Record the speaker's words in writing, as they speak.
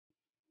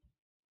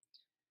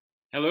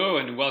Hello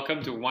and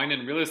welcome to Wine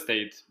and Real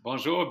Estate.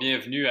 Bonjour,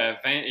 bienvenue à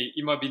Vin et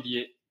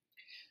Immobilier.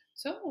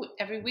 So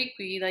every week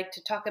we like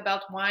to talk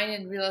about wine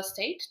and real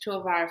estate, two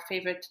of our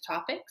favorite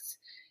topics,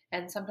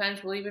 and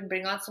sometimes we'll even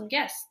bring on some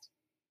guests.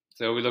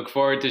 So we look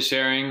forward to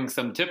sharing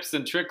some tips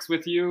and tricks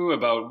with you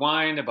about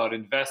wine, about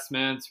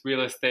investments,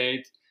 real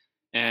estate,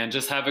 and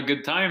just have a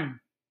good time.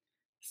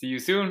 See you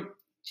soon.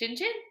 Chin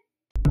chin.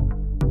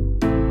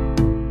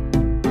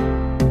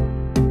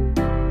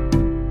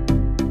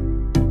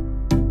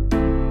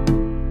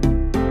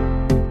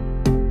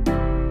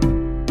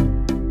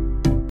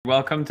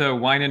 Welcome to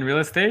Wine and Real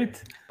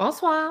Estate.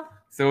 Bonsoir.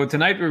 So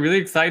tonight we're really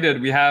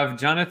excited. We have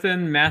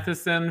Jonathan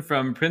Matheson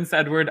from Prince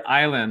Edward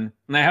Island.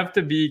 And I have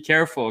to be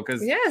careful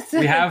because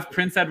we have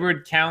Prince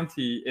Edward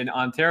County in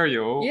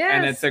Ontario,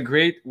 and it's a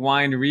great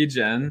wine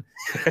region.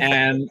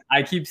 And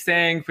I keep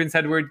saying Prince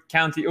Edward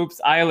County,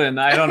 Island.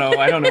 I don't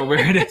know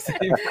where it is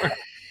anymore.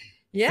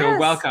 Yes. So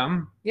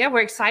welcome. Yeah, we're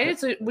excited.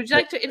 So would you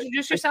like to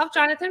introduce yourself,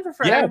 Jonathan,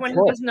 for everyone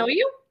who doesn't know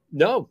you?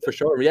 No, for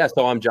sure. Yeah.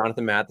 So I'm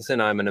Jonathan Matheson.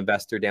 I'm an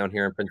investor down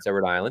here in Prince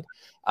Edward Island.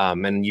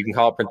 And you can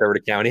call it Prince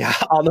Edward County.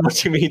 I'll know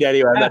what you mean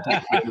anyway.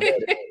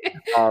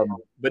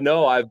 But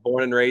no, I've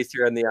born and raised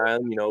here on the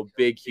island,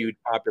 big, huge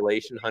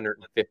population,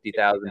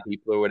 150,000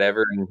 people or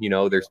whatever. And,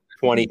 there's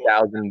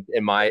 20,000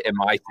 in my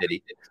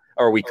city,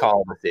 or we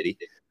call the city.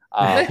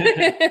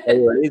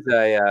 Anyways,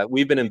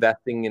 we've been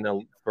investing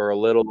for a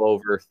little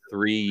over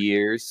 3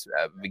 years,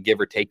 give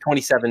or take.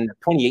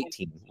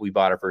 2018, we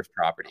bought our first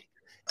property.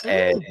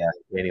 And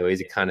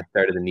anyways, it kind of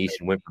started the niche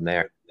and went from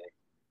there.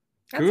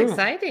 That's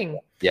exciting.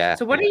 Yeah.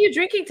 So what are you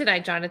drinking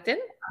tonight, Jonathan?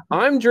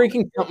 I'm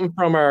drinking something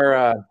from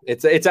our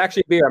it's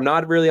actually beer. I'm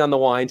not really on the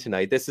wine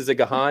tonight. This is a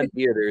Gahan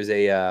beer. There's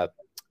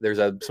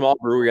a small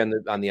brewery on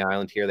the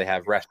island here. They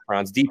have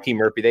restaurants. DP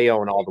Murphy, they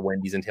own all the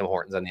Wendy's and Tim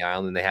Hortons on the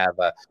island,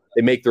 and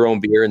they make their own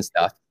beer and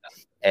stuff.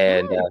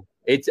 And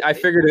I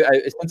figured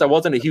since I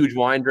wasn't a huge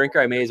wine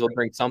drinker, I may as well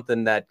drink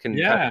something that can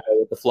kind of go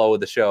with the flow of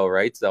the show,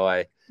 right? So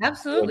I went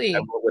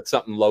with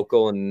something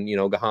local, and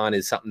Gahan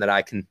is something that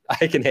I can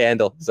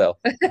handle. So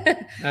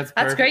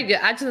that's great. You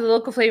add to the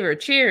local flavor.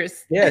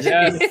 Cheers. Yes.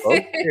 Cheers.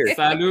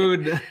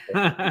 Salud.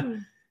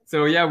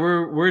 So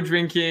we're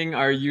drinking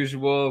our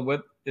usual.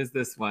 What is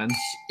this one?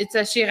 It's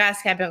a Shiraz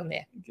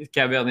Cabernet.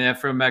 Cabernet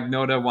from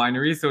Magnota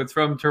Winery. So it's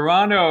from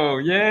Toronto.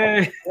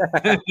 Yay!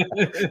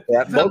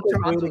 Local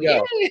Toronto.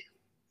 Yay.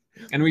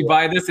 And we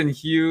buy this in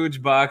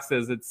huge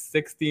boxes. It's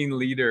 16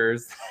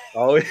 liters.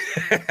 Oh,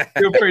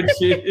 super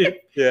cheap.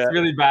 Yeah. It's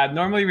really bad.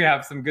 Normally we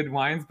have some good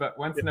wines, but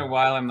once in a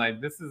while I'm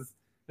like, this is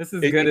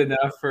good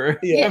enough for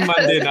a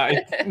Monday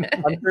night.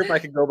 I'm sure if I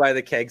could go buy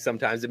the keg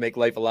sometimes, it'd make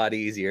life a lot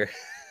easier.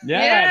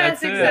 Yeah,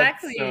 that's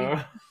exactly. So.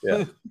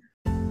 Yeah.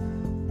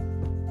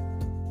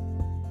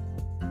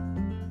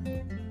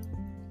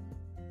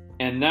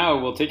 And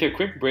now we'll take a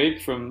quick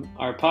break from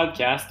our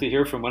podcast to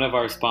hear from one of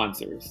our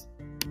sponsors.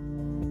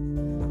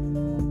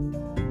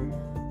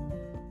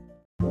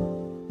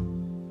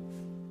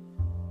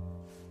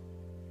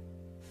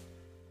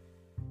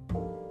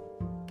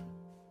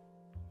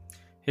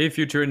 Hey,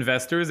 future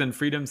investors and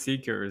freedom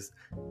seekers.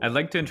 I'd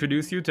like to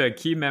introduce you to a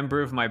key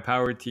member of my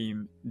power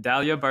team,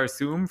 Dalia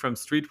Barsoum from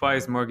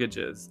Streetwise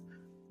Mortgages.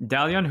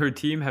 Dalia and her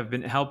team have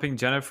been helping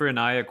Jennifer and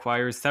I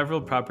acquire several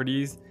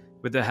properties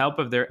with the help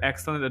of their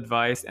excellent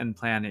advice and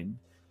planning.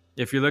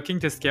 If you're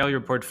looking to scale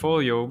your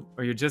portfolio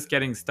or you're just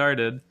getting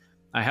started,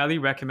 I highly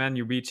recommend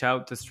you reach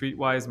out to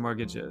Streetwise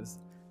Mortgages.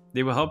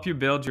 They will help you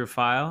build your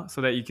file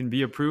so that you can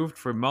be approved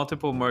for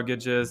multiple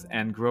mortgages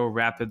and grow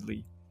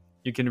rapidly.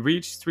 You can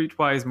reach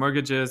Streetwise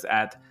Mortgages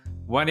at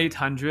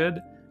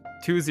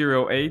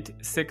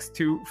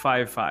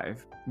 1-800-208-6255,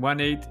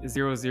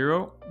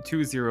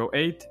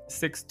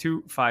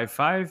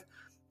 1-800-208-6255,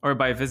 or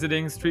by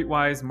visiting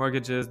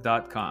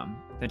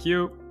streetwisemortgages.com. Thank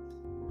you.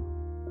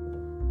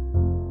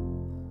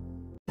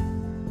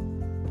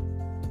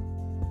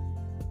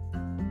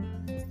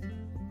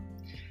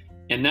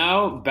 And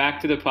now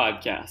back to the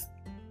podcast.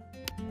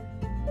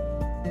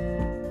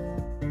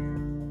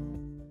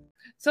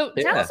 So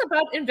tell us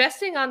about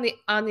investing on the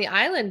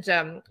island.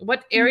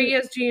 What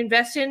areas do you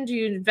invest in? Do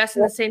you invest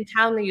in the same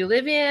town that you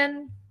live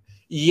in?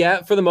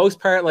 Yeah, for the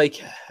most part,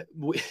 like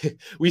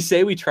we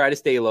say, we try to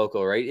stay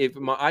local, right? If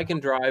I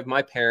can drive,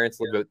 my parents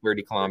live about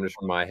 30 kilometers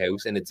from my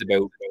house, and it's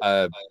about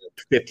a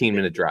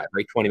 15-minute drive,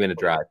 right? 20-minute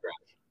drive.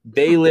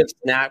 They live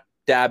snap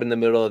dab in the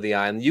middle of the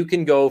island. You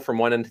can go from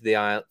one end to the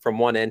island, from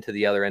one end to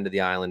the other end of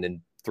the island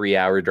in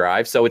 3-hour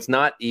drive. So it's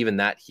not even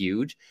that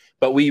huge,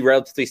 but we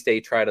relatively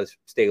try to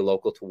stay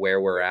local to where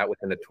we're at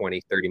within a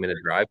 20-30-minute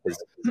drive,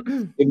 because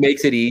it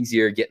makes it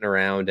easier getting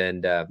around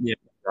and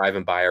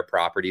driving by our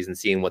properties and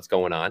seeing what's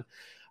going on.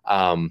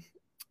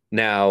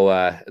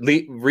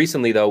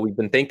 Recently though, we've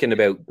been thinking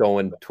about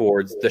going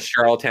towards the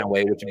Charlottetown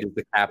way, which is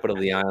the capital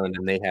of the island,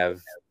 and they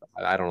have,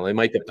 I don't know, they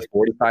might get to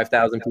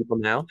 45,000 people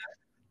now.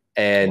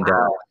 And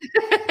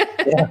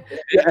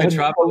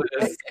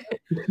Metropolis.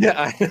 Yeah,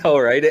 I know,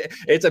 right?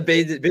 It's a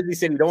busy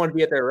city. You don't want to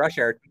be at there rush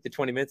hour to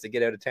 20 minutes to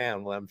get out of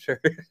town. Well, I'm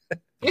sure.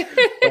 But,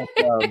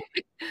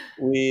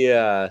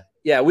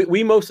 Yeah,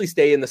 we mostly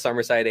stay in the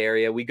Summerside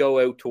area. We go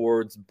out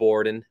towards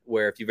Borden,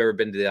 where if you've ever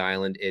been to the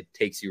island, it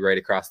takes you right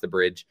across the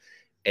bridge.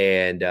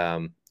 And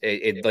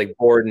like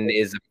Borden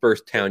is the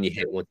first town you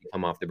hit once you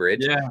come off the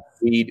bridge. Yeah.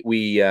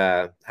 We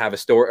have a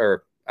store,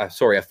 or a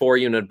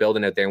 4-unit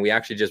building out there, and we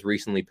actually just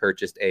recently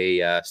purchased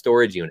a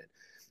storage unit.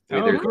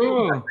 Oh,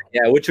 cool.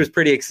 Yeah, which was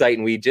pretty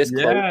exciting. We just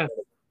closed Yes.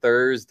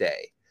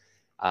 Thursday.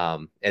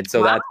 And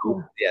so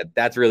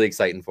that's really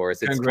exciting for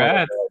us. It's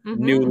Congrats. kind of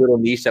a new little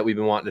niche that we've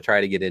been wanting to try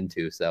to get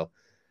into. So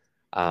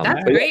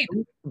That's great.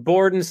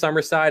 Borden,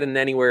 Summerside, and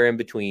anywhere in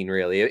between,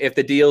 really. If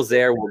the deal's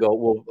there,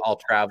 I'll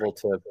travel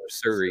to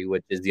Surrey,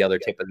 which is the other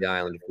tip of the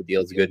island, if the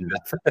deal's good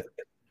enough.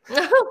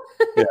 Yeah.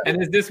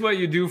 And is this what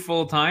you do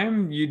full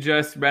time? You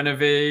just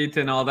renovate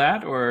and all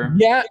that, or?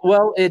 Yeah,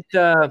 well, it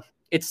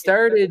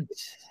started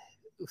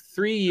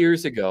 3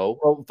 years ago.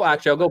 Well,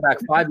 actually, I'll go back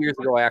 5 years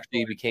ago. I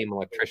actually became an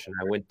electrician.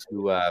 I went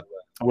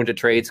to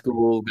trade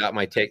school, got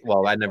my ticket.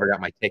 Well, I never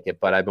got my ticket,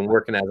 but I've been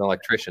working as an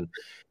electrician.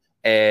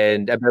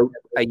 And about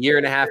a year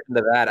and a half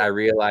into that, I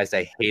realized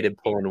I hated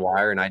pulling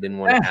wire, and I didn't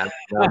want to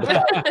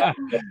have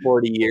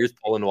 40 years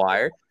pulling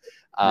wire.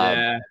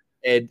 Yeah.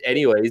 And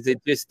anyways, it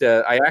just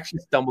I actually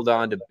stumbled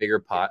onto bigger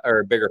pockets.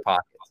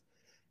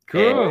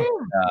 Cool.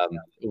 And,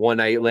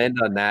 when I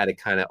landed on that, it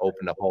kind of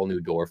opened a whole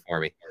new door for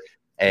me.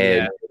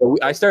 And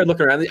I started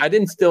looking around. I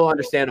didn't still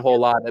understand a whole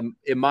lot.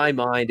 In my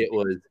mind, it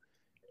was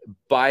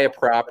buy a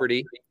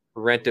property,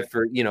 rent it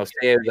for, say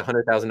it was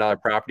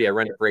 $100,000 property. I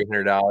rent it for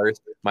 $800.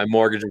 My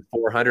mortgage is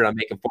 $400. I'm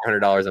making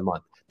 $400 a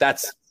month.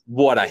 That's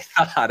what I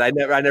thought. I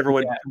never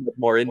went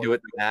more into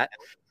it than that.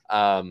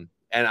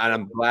 And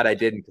I'm glad I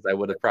didn't, because I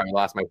would have probably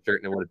lost my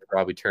shirt, and it would have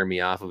probably turned me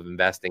off of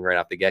investing right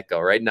off the get-go,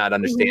 right? Not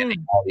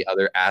understanding all the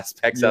other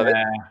aspects of it.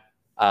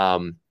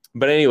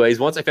 But anyways,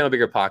 once I found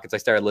bigger pockets, I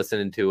started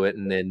listening to it.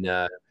 And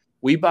then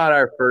we bought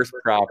our first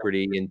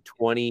property in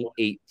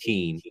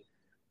 2018.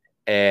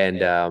 And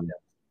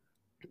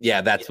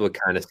that's what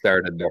kind of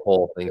started the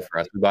whole thing for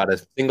us. We bought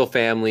a single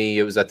family.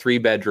 It was a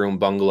 3-bedroom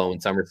bungalow in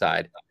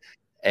Summerside.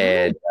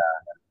 And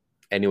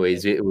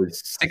anyways, it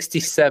was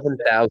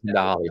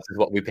 $67,000 is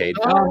what we paid.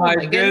 Oh my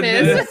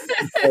goodness.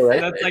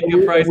 That's like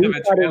the price of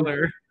a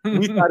trailer.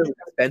 We thought it was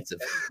expensive,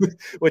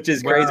 which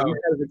is crazy. We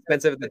thought it was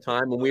expensive at the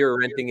time. When we were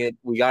renting it,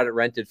 we got it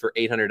rented for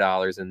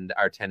 $800, and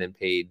our tenant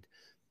paid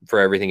for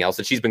everything else.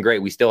 And she's been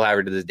great. We still have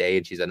her to this day,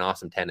 and she's an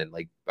awesome tenant.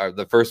 Like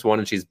the first one,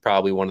 and she's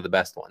probably one of the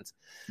best ones.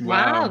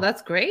 Wow,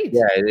 that's great.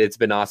 Yeah, it's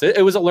been awesome.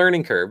 It was a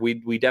learning curve.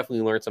 We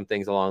definitely learned some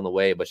things along the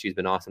way, but she's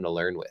been awesome to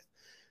learn with.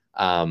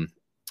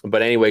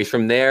 But anyways,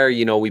 from there,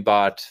 we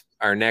bought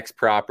our next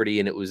property,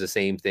 and it was the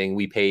same thing.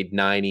 We paid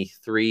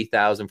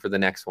 $93,000 for the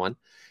next one.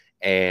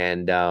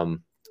 And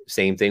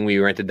same thing. We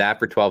rented that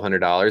for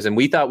 $1,200, and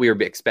we thought we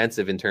were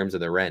expensive in terms of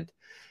the rent.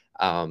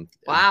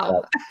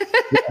 Wow.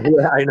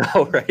 Yeah, I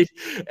know, right?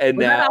 And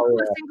was now that also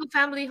a single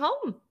family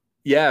home?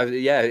 Yeah,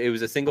 it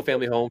was a single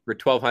family home for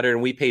 $1,200,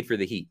 and we paid for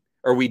the heat,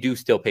 or we do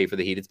still pay for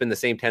the heat. It's been the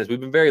same tenants. We've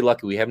been very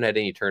lucky. We haven't had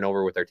any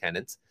turnover with our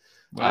tenants.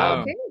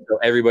 Wow. So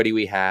everybody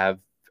we have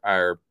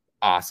are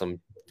awesome,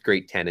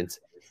 great tenants,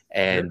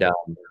 and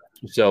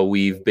so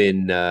we've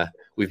been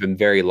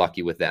very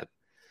lucky with them.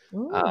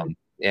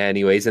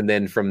 Anyways, and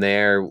then from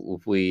there,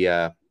 we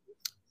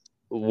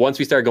once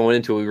we started going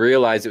into it, we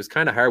realized it was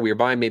kind of hard. We were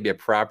buying maybe a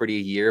property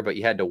a year, but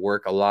you had to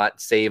work a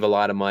lot, save a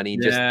lot of money,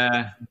 just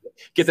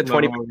get the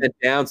 20%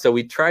 down. So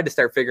we tried to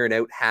start figuring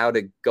out how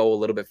to go a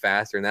little bit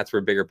faster, and that's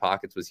where bigger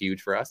pockets was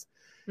huge for us.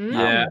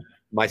 Yeah.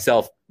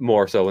 Myself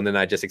more so, and then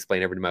I just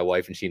explained everything to my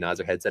wife, and she nods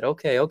her head, said,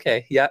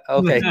 okay, yeah,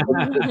 okay,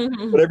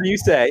 whatever you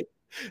say.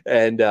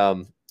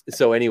 And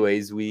so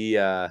anyways, we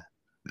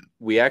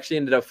actually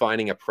ended up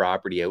finding a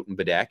property out in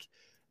Badek.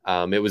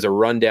 It was a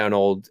rundown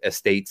old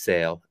estate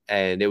sale,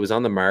 and it was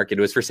on the market.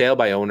 It was for sale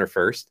by owner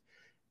first.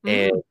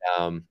 And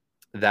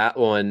that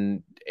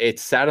one, it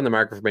sat on the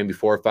market for maybe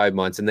 4 or 5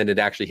 months, and then it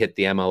actually hit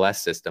the MLS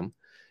system.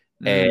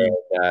 And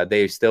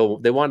they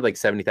wanted like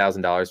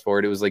 $70,000 for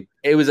it. It was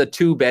a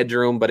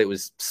 2-bedroom, but it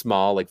was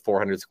small, like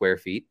 400 square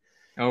feet.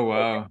 Oh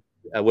wow!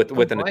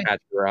 With an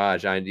attached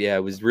garage.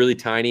 It was really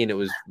tiny, and it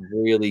was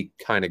really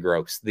kind of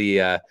gross.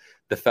 The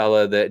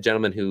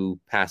gentleman who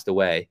passed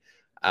away,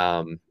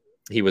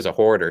 he was a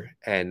hoarder,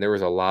 and there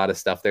was a lot of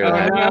stuff there.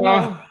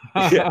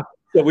 Yeah.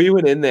 So we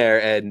went in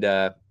there, and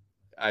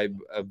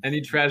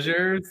any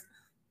treasures?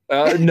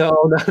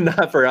 No,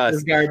 not for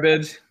us.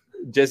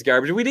 Just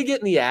garbage. We did get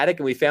in the attic,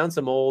 and we found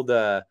some old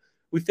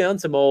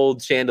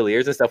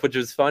chandeliers and stuff, which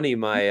was funny.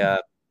 My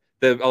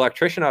the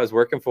electrician I was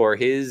working for,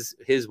 his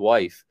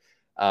wife,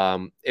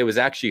 it was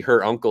actually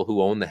her uncle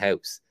who owned the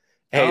house.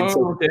 And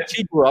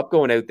she grew up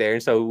going out there.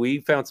 And so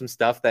we found some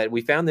stuff that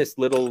we found it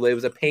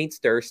was a paint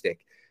stir stick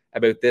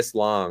about this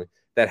long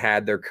that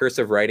had their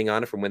cursive writing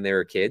on it from when they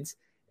were kids.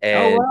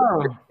 And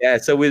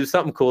so it was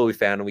something cool we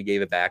found, and we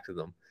gave it back to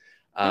them.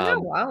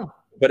 Wow.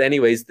 But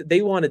anyways,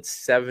 they wanted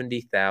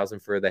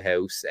 $70,000 for the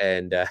house,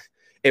 and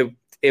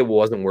it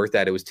wasn't worth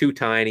that. It was too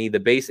tiny.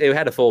 It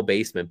had a full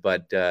basement,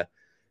 but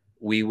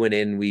we went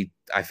in.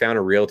 I found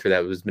a realtor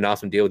that was an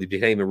awesome deal. He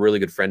became a really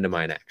good friend of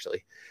mine,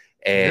 actually,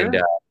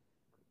 and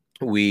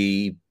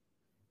we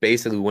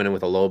basically went in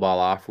with a lowball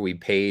offer. We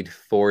paid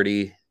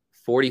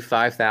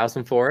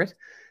 45,000 for it.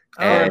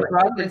 And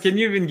can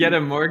you even get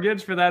a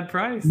mortgage for that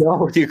price?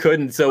 No, you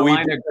couldn't. So a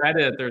line of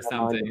credit or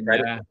something.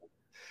 Yeah.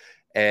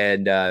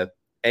 And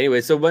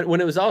anyway, so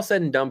when it was all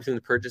said and done between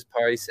the purchase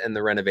price and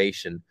the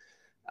renovation,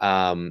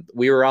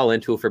 we were all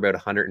into it for about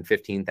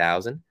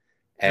 115,000,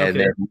 and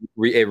then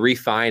it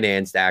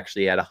refinanced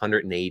actually at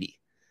 180.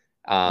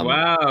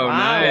 Wow,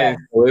 nice.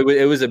 So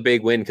it was a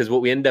big win, because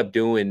what we ended up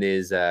doing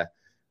is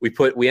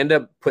we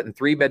ended up putting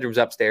 3 bedrooms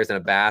upstairs and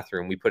a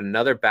bathroom. We put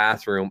another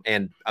bathroom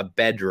and a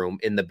bedroom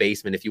in the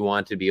basement if you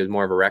wanted to be. It was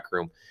more of a rec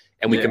room.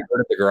 And we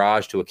converted the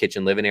garage to a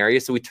kitchen living area.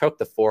 So we took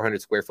the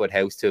 400 square foot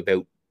house to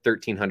about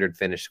 1,300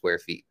 finished square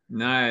feet.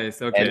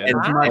 Nice. Okay. And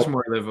much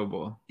more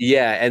livable.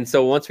 Yeah. And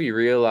so once we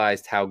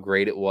realized how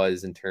great it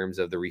was in terms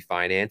of the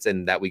refinance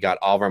and that we got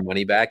all of our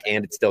money back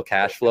and it still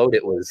cash flowed,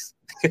 it was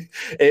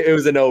it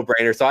was a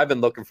no-brainer. So I've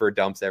been looking for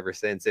dumps ever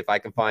since. If I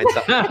can find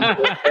something,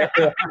 I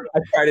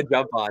try to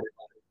jump on it.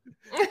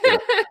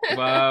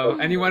 Wow.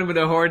 Anyone with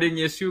a hoarding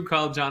issue,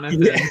 call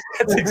Jonathan. Yeah,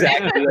 that's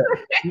exactly it.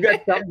 You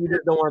got something you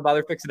just don't want to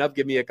bother fixing up,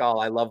 give me a call.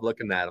 I love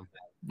looking at them.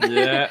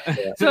 Yeah.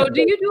 So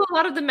do you do a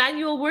lot of the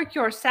manual work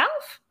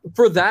yourself?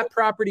 For that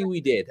property, we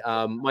did.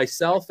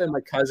 Myself and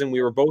my cousin,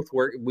 we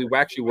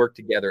actually worked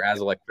together as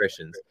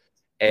electricians.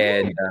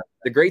 And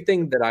the great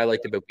thing that I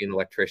liked about being an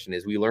electrician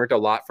is we learned a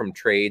lot from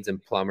trades and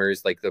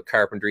plumbers, like the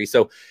carpentry.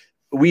 So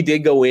we did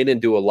go in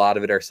and do a lot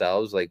of it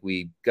ourselves. Like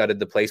we gutted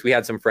the place. We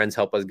had some friends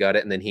help us gut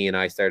it. And then he and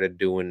I started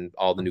doing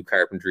all the new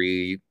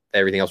carpentry,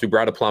 everything else. We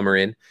brought a plumber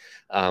in.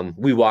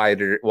 We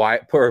rewired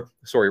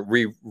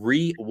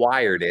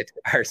it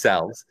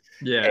ourselves.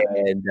 Yeah.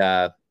 And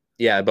but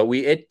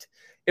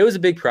it was a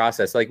big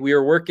process. Like we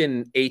were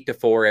working 8 to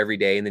 4 every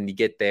day. And then you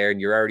get there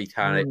and you're already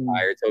tired.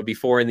 So it'd be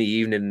 4 in the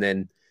evening, and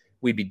then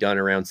we'd be done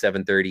around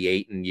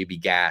 7:38 and you'd be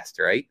gassed,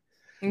 right?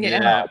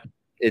 Yeah.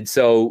 And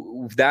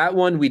so that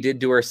one we did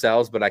do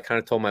ourselves, but I kind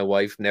of told my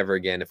wife, never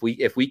again. If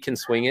we can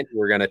swing it,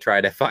 we're gonna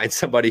try to find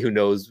somebody who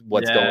knows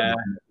what's going on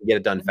and get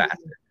it done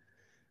faster.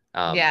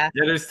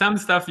 There's some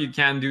stuff you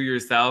can do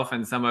yourself,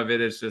 and some of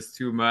it is just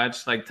too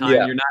much. Like time,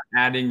 you're not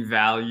adding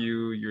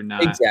value. You're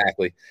not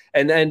exactly.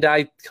 And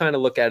I kind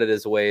of look at it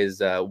as a way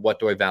as what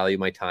do I value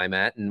my time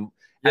at? And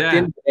at the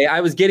end of the day, I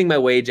was getting my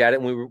wage at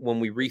it. When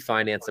we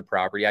refinanced the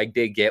property, I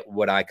did get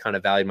what I kind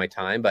of valued my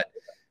time, but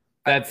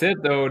that's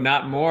it though,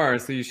 not more.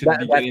 So you should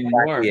be getting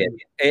more.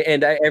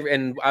 And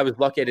I was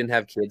lucky I didn't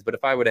have kids, but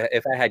if I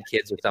had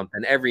kids or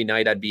something, every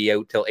night I'd be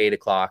out till 8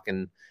 o'clock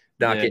and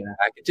not getting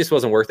back. It just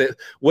wasn't worth it.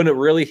 When it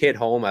really hit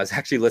home, I was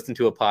actually listening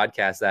to a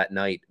podcast that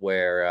night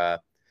where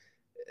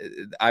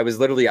I was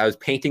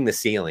painting the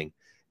ceiling,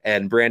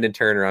 and Brandon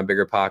Turner on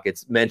Bigger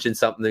Pockets mentioned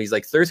something. He's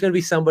like, there's going to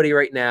be somebody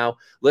right now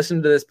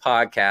listening to this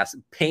podcast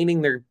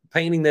painting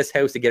this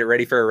house to get it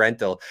ready for a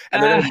rental,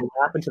 and they're going to be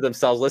laughing to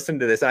themselves listening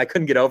to this. And I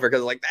couldn't get over it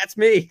because like, that's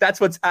me. That's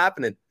what's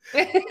happening.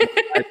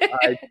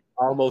 I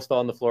almost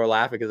on the floor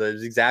laughing because it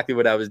was exactly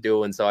what I was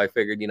doing. So I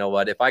figured, you know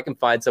what, if I can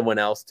find someone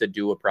else to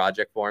do a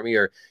project for me,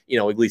 or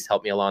at least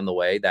help me along the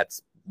way,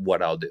 that's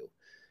what I'll do.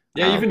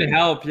 Yeah, even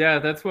help. Yeah,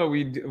 that's what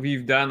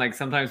we've done. Like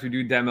sometimes we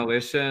do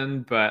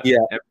demolition, but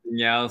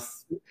everything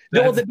else.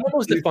 No, the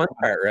demo's the fun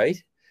part,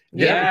 right?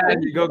 Yeah,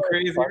 you go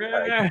crazy.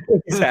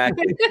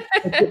 Exactly.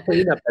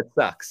 Cleanup, that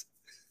sucks.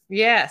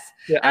 Yes.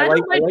 Yeah, I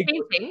don't mind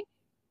painting.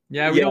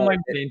 Yeah, we don't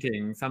mind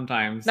painting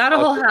sometimes. Not a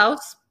whole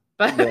house,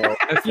 but a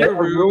few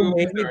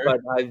rooms.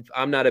 But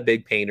I'm not a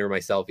big painter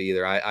myself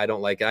either. I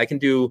don't like it. I can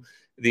do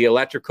the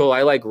electrical.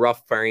 I like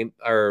rough frame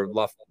or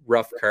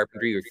rough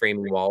carpentry with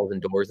framing walls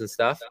and doors and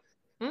stuff.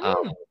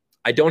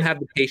 I don't have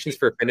the patience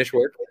for finish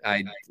work.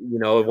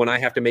 When I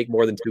have to make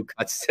more than 2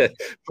 cuts to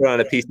put on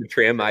a piece of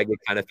trim, I get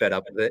kind of fed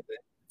up with it.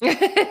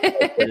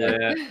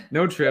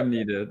 No trim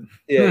needed.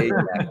 Yeah,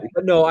 exactly.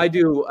 But no, I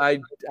do. I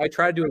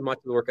try to do as much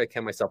of the work I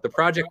can myself. The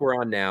project we're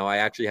on now, I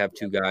actually have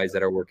 2 guys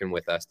that are working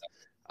with us.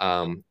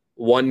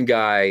 One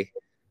guy,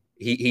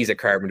 he's a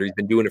carpenter. He's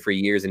been doing it for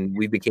years, and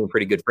we became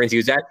pretty good friends. He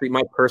was actually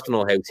my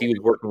personal house. He was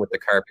working with the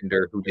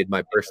carpenter who did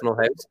my personal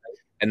house,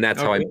 and that's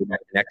how I made that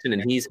connection.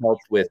 And he's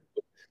helped with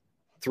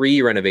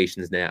 3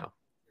 renovations now.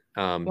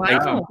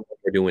 Wow.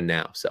 We're doing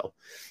now. So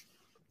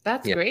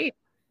that's great.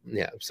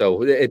 Yeah.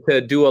 So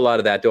to do a lot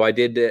of that, though, I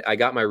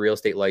got my real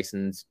estate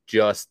license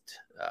just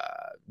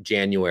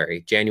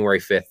January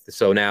 5th.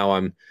 So now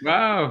I'm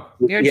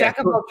you're a jack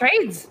of all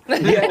trades.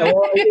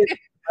 Well,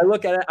 I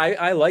look at it.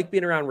 I like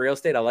being around real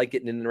estate. I like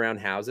getting in and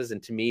around houses,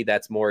 and to me,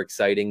 that's more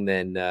exciting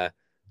than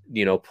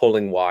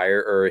pulling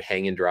wire or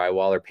hanging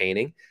drywall or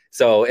painting.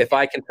 So if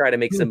I can try to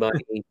make some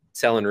money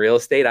selling real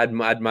estate, I'd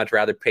much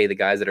rather pay the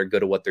guys that are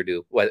good at what they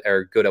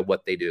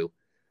do.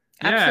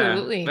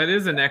 Absolutely. That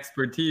is an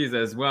expertise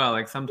as well.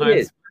 Like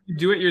sometimes you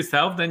do it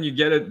yourself, then you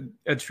get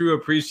a true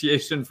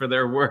appreciation for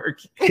their work.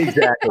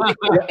 Exactly.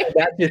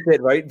 That's just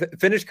it, right?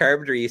 Finished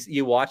carpentry,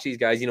 you watch these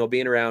guys,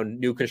 being around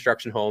new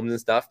construction homes and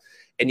stuff,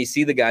 and you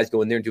see the guys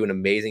go in there and do an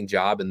amazing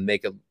job and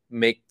make a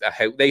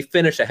house. They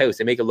finish a house,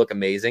 they make it look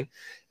amazing.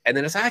 And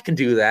then I can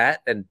do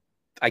that. And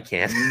I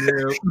can't.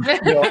 Nope. I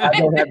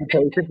don't have the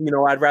patience.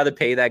 I'd rather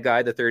pay that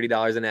guy the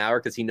 $30 an hour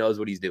because he knows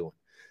what he's doing.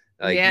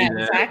 Yeah,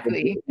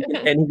 exactly.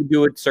 And he can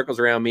do it circles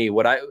around me.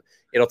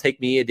 It'll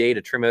take me a day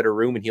to trim out a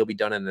room, and he'll be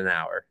done in an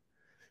hour.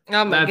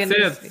 Oh my That's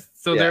goodness. it.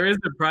 So there is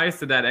a price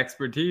to that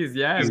expertise.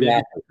 Yeah, Exactly.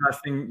 maybe it's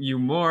costing you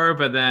more,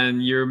 but then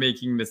you're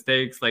making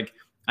mistakes. Like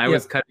I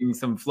was cutting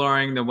some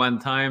flooring the one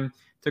time.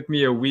 Took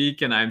me a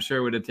week, and I'm sure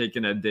it would have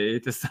taken a day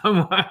to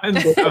someone. So,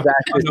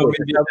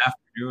 maybe an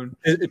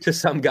afternoon. To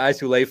some guys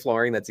who lay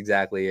flooring, that's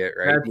exactly it,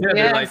 right? That's it.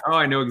 They're like, oh,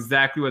 I know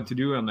exactly what to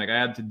do. I'm like, I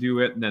had to do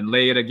it and then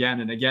lay it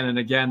again and again and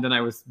again. Then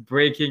I was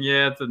breaking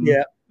it. And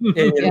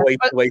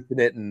wasting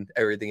it and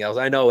everything else.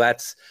 I know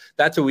that's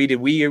what we did.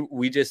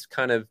 We just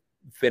kind of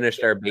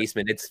finished our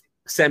basement. It's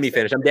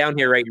semi-finished. I'm down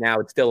here right now.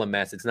 It's still a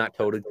mess. It's not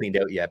totally cleaned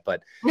out yet,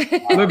 but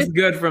looks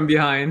good from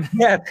behind.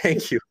 Yeah,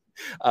 thank you.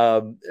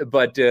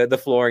 But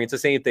the flooring, it's the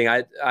same thing.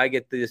 I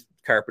get this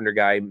carpenter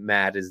guy,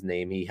 Matt is his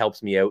name. He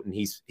helps me out, and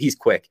he's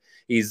quick.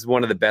 He's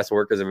one of the best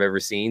workers I've ever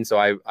seen. So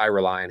I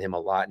rely on him a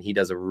lot, and he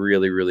does a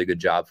really, really good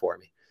job for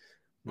me.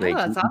 Like,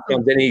 that's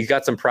awesome. Then he's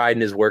got some pride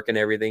in his work and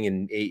everything.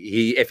 And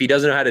he if he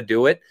doesn't know how to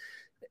do it,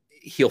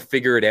 he'll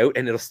figure it out,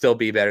 and it'll still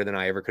be better than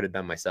I ever could have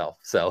done myself.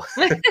 So,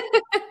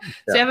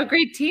 So you have a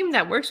great team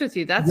that works with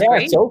you. That's yeah,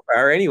 great. so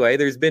far anyway.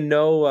 There's been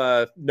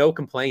no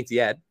complaints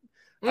yet.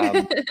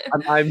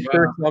 I'm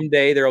sure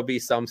someday there'll be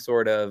some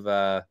sort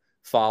of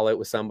fallout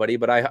with somebody,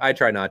 but I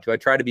try not to. I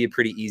try to be a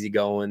pretty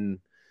easygoing,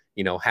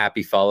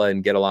 happy fella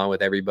and get along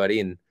with everybody.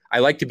 And I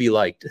like to be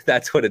liked.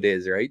 That's what it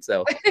is, right?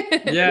 So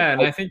yeah,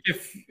 and I think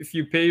if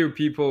you pay your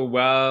people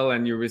well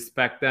and you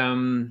respect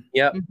them,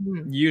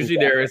 usually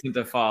there isn't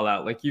a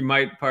fallout. Like you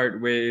might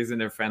part ways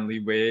in a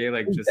friendly way,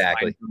 like just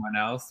find someone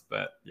else.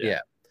 But yeah,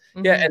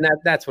 and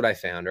that's what I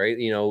found, right?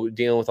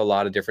 Dealing with a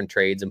lot of different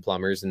trades and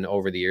plumbers, and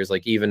over the years,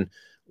 like even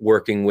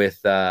working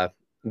with the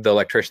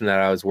electrician that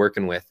I was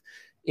working with,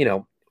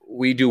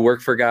 we do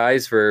work for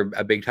guys for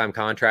a big time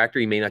contractor.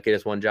 He may not get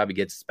us one job, he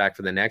gets us back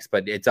for the next,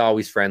 but it's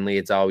always friendly.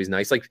 It's always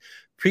nice. Like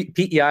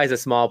PEI is a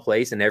small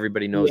place and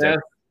everybody knows that.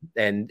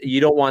 And you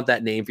don't want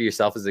that name for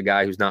yourself as a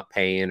guy who's not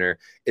paying or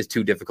is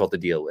too difficult to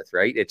deal with,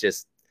 right?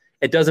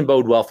 It doesn't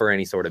bode well for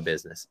any sort of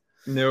business.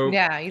 No.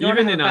 Yeah. You don't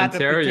even have in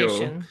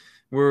Ontario,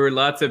 where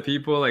lots of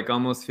people, like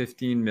almost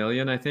 15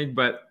 million, I think,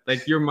 but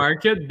like your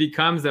market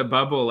becomes a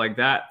bubble like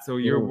that. So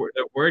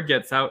the word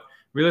gets out.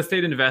 Real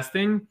estate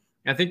investing,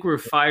 I think we're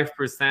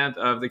 5%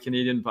 of the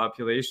Canadian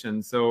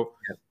population. So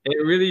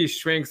it really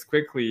shrinks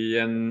quickly.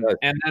 And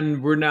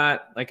then we're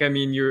not like, how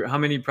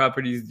many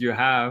properties do you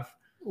have?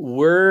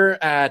 We're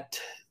at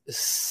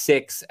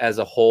 6 as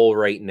a whole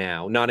right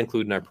now, not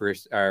including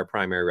our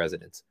primary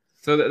residence.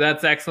 So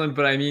that's excellent.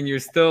 But you're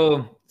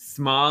still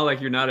small.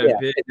 Like you're not a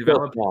big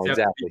developer. Small, you have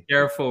to be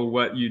careful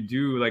what you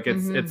do. Like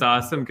it's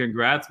awesome.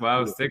 Congrats.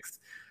 Wow, 6.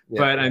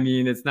 Yeah. But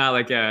it's not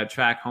like a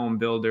track home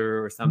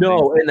builder or something.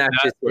 No, and that's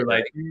just we're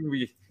like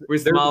we're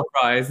small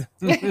fries.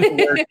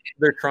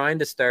 They're trying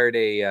to start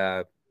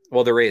a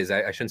there is.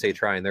 I shouldn't say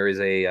trying. There is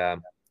a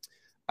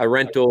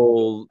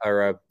rental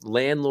or a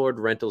landlord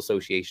rental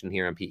association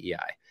here on PEI,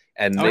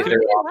 and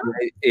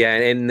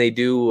and they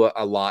do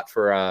a lot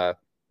for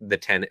the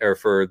tenant or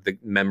for the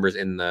members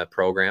in the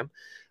program.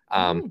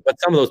 But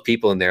some of those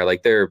people in there,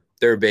 like they're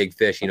big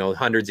fish,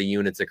 hundreds of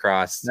units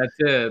across. That's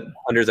it.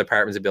 Hundreds of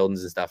apartments and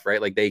buildings and stuff,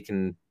 right? Like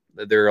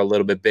they're a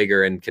little bit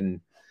bigger and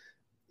can,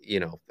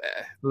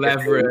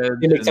 leverage.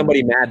 If make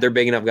somebody mad, they're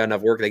big enough, got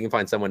enough work, they can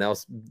find someone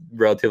else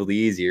relatively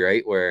easy,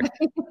 right? Where,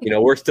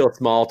 we're still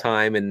small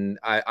time, and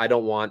I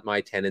don't want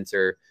my tenants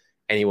or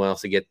anyone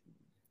else to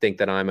think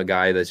that I'm a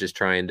guy that's just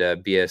trying to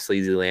be a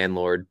sleazy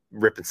landlord,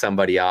 ripping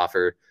somebody off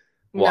or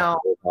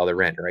walking all the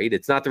rent, right?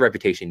 It's not the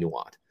reputation you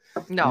want.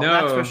 No,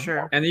 that's for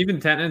sure. And even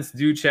tenants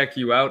do check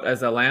you out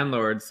as a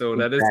landlord. So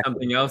that is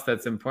something else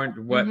that's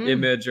important. What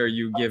image are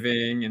you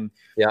giving? And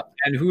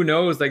and who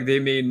knows, like they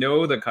may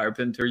know the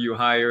carpenter you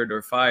hired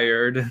or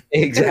fired.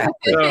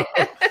 Exactly. So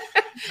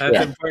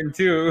that's important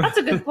too. That's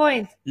a good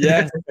point.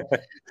 Yes.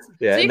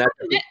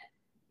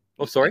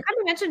 So sorry. You kind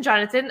of mentioned,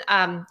 Jonathan,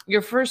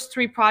 your first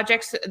 3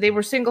 projects, they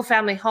were single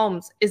family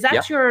homes. Is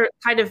that your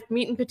kind of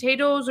meat and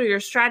potatoes or your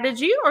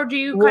strategy, or do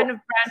you kind of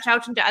branch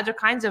out into other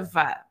kinds of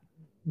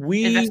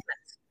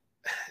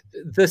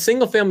the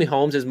single family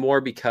homes is more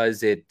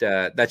because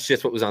that's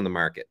just what was on the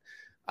market.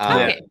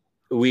 Maybe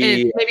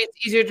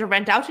it's easier to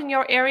rent out in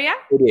your area.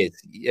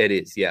 It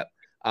is. Yeah.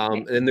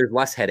 And there's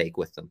less headache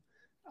with them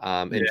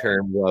in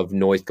terms of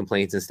noise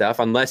complaints and stuff,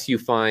 unless you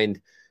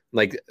find,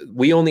 like,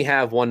 we only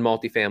have one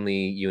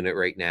multifamily unit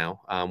right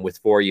now with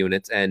 4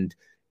 units, and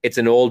it's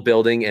an old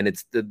building, and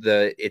it's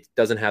it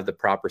doesn't have the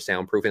proper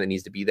soundproofing that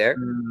needs to be there.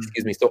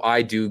 Excuse me. So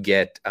I do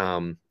get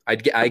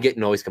I get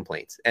noise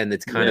complaints, and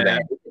it's kind of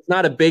it's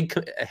not a big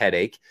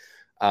headache,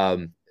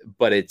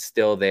 but it's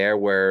still there.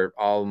 Where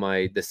all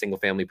the single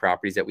family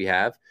properties that we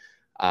have,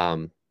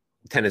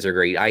 tenants are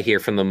great. I hear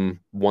from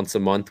them once a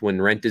month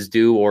when rent is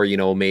due, or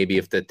maybe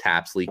if the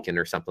tap's leaking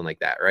or something like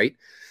that, right?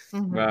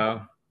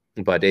 Wow.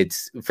 But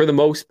it's, for the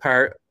most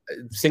part,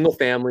 single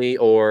family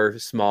or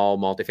small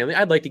multifamily.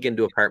 I'd like to get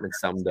into apartments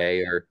someday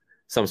or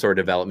some sort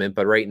of development.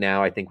 But right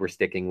now, I think we're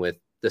sticking with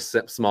the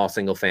small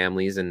single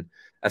families, and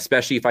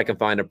especially if I can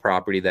find a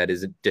property that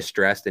is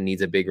distressed and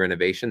needs a big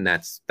renovation,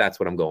 that's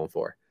what I'm going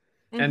for.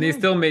 And they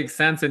still make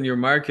sense in your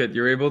market.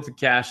 You're able to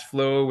cash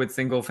flow with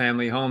single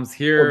family homes.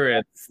 Here,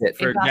 it's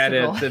forget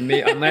impossible.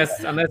 it.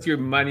 Unless you're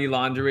money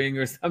laundering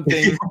or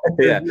something.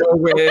 Yeah. There's no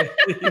way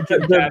you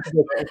can cash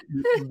flow.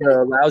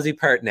 The lousy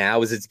part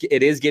now is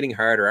it is getting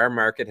harder. Our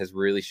market has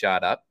really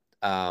shot up.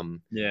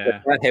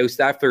 Yeah.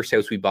 That first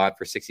house we bought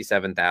for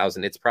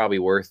 $67,000, it's probably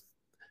worth.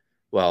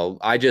 Well,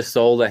 I just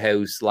sold a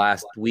house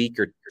last week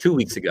or 2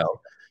 weeks ago.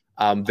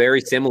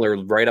 Very similar,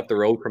 right up the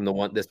road from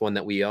this one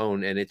that we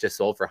own, and it just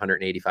sold for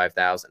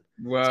 $185,000.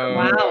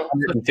 Wow.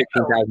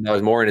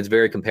 $115,000 more, and it's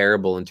very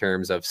comparable in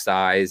terms of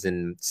size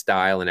and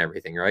style and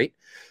everything, right?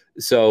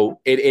 So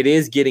it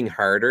is getting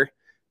harder.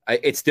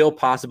 It's still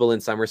possible in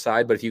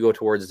Summerside, but if you go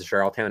towards the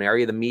Charlottetown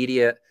area, the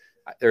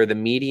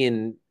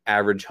median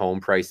average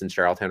home price in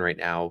Charlottetown right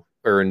now,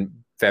 or in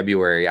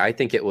February, I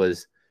think it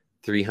was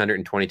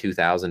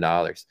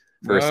 $322,000.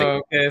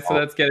 Okay, so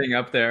that's getting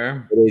up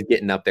there. It is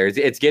getting up there.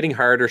 It's getting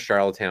harder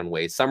Charlottetown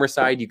ways.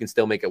 Summerside, you can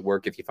still make it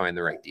work if you find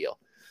the right deal.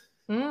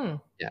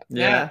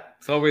 Yeah.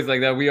 It's always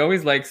like that. We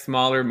always like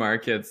smaller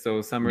markets,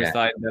 so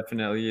Summerside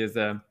definitely is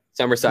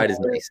Summerside is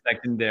nice.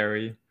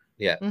 Secondary.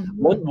 Yeah.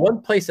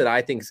 One place that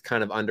I think is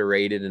kind of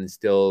underrated and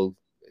still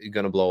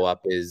going to blow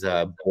up is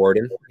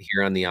Borden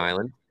here on the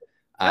island.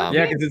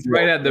 Yeah, because it's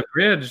right at the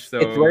bridge. So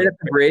it's right at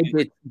the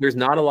bridge. There's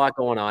not a lot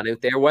going on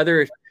out there.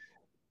 Whether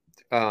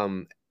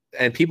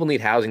and people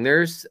need housing.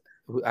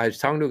 I was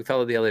talking to a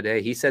fellow the other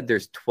day. He said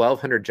there's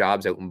 1,200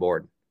 jobs out in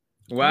Borden.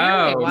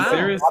 Wow, Really? Wow.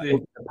 Seriously.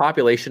 The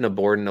population of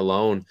Borden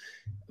alone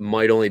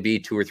might only be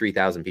 2,000 or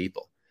 3,000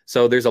 people.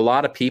 So there's a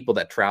lot of people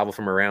that travel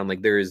from around.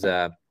 Like there's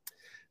the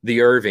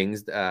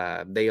Irvings.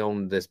 They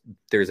own this.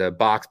 There's a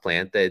box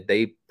plant that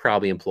they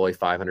probably employ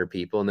 500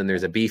 people, and then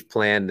there's a beef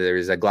plant.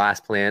 There's a glass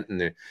plant,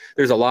 and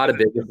there's a lot of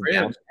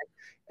business.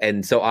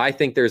 And so I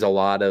think there's a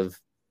lot of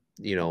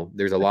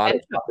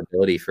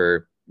possibility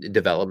for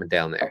development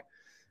down there.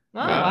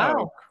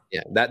 Wow.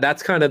 Yeah,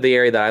 that's kind of the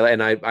area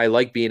that I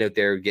like being out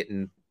there,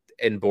 getting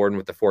in Borden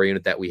with the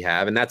 4-unit that we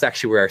have, and that's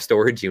actually where our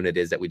storage unit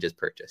is that we just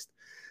purchased.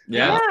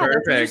 Yeah,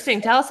 that's interesting.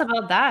 Tell us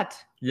about that.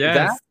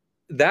 Yes.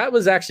 That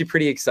was actually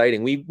pretty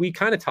exciting. We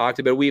kind of talked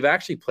about it. We've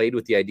actually played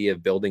with the idea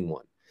of building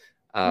one.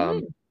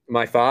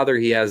 My father,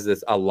 he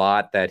has a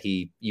lot that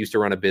he used to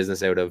run a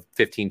business out of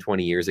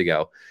 15-20 years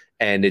ago,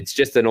 and it's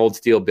just an old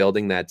steel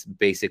building that's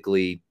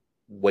basically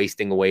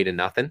wasting away to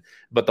nothing,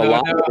 but the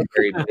lot was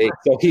very big.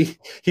 So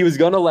he was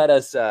going to let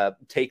us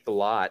take the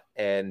lot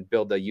and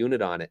build a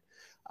unit on it.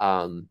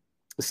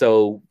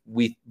 So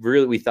we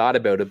thought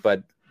about it,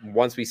 but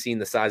once we seen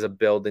the size of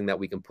building that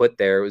we can put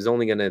there, it was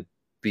only going to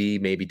be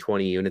maybe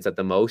 20 units at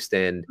the most,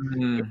 and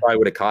it probably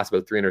would have cost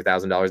about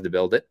 $300,000 to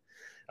build it.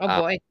 Oh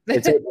boy.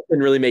 It didn't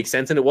really make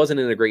sense, and it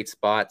wasn't in a great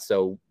spot,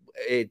 so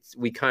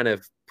we kind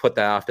of put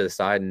that off to the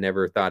side and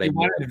never thought you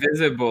want it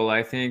visible,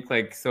 I think,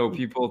 like, so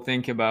people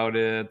think about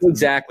it.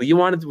 Exactly. You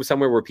wanted to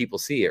somewhere where people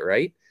see it,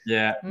 right?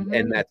 Yeah.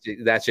 And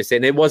that's just it.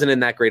 And it wasn't in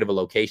that great of a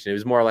location. It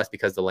was more or less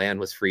because the land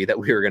was free that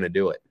we were going to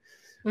do it.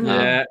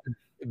 Yeah.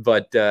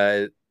 But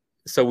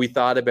so we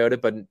thought about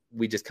it, but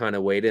we just kind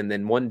of waited. And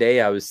then one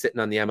day I was sitting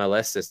on the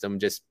MLS system,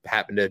 just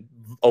happened to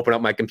open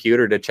up my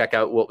computer to check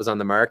out what was on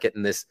the market,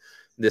 and this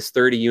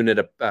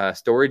 30-unit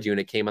storage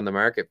unit came on the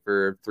market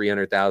for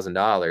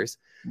 $300,000.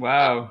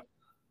 Wow.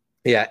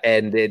 Yeah,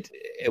 and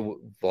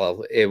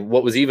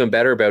what was even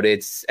better about it,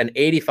 it's an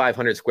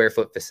 8,500 square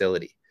foot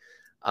facility.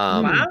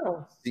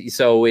 Wow.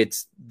 So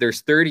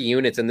there's 30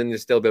 units, and then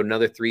there's still about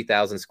another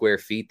 3,000 square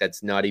feet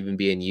that's not even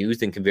being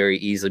used and can very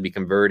easily be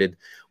converted.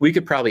 We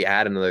could probably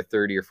add another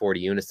 30 or 40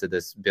 units to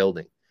this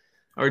building.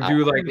 Or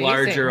do like amazing.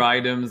 Larger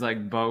items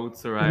like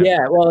boats or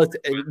yeah, well,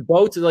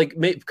 boats, like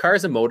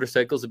cars and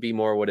motorcycles would be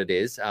more what it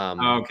is.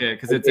 Okay,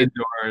 because it's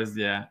indoors.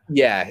 Yeah.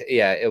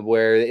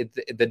 Where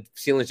the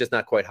ceiling's just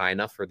not quite high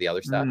enough for the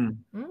other stuff.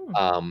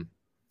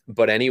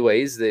 But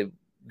anyways, the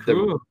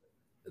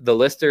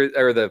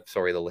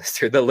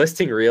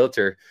listing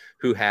realtor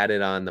who had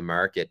it on the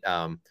market,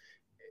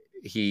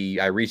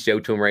 I reached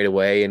out to him right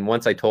away, and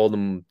once I told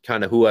him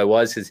kind of who I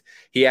was, because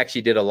he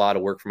actually did a lot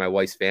of work for my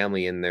wife's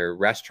family in their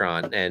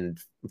restaurant and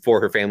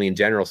for her family in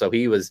general, so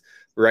he was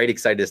right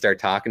excited to start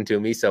talking to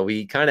me. So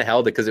he kind of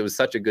held it because it was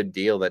such a good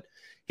deal that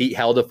he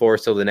held it for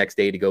us till the next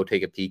day to go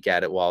take a peek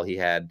at it, while he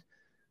had,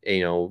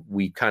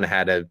 we kind of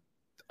had a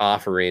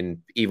offer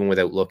in even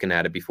without looking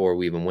at it before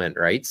we even went,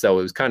 right? So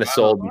it was kind of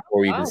sold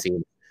before we even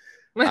seen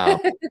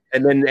it.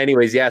 And then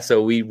anyways,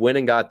 so we went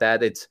and got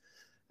that. It's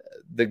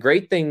the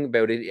great thing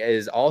about it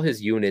is all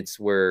his units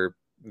were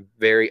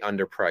very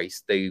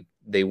underpriced.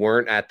 They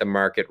weren't at the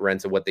market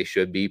rents of what they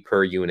should be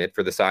per unit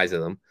for the size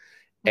of them.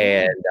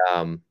 And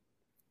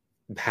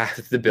half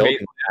the building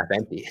was half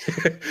empty.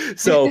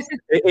 So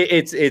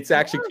it's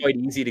actually quite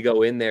easy to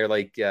go in there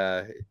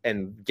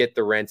and get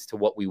the rents to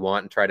what we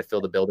want and try to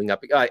fill the building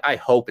up. I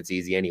hope it's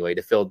easy anyway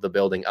to fill the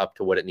building up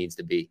to what it needs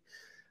to be.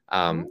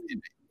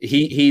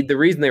 The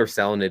reason they were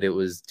selling it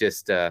was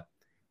just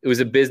it was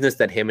a business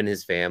that him and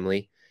his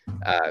family,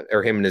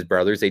 or him and his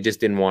brothers, they just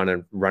didn't want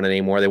to run it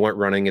anymore. They weren't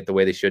running it the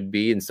way they should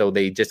be, and so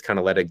they just kind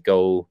of let it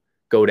go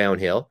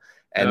downhill.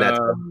 And that's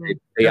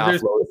they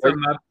there's offload.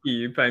 some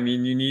upkeep. I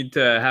mean, you need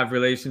to have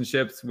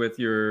relationships with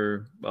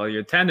your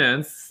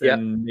tenants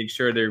and make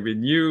sure they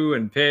renew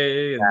and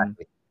pay.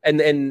 Exactly.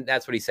 And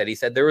that's what he said. He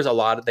said there was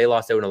they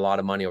lost out on a lot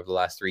of money over the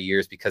last 3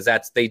 years because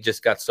they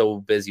just got so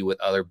busy with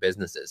other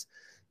businesses.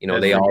 You know,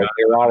 they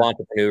were all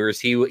entrepreneurs.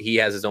 He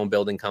has his own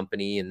building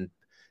company, and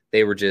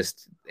it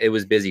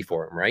was busy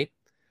for him, right?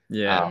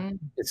 Yeah.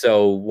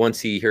 So once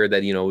he heard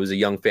that, you know, it was a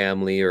young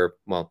family or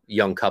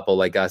young couple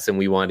like us, and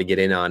we wanted to get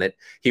in on it,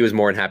 he was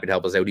more than happy to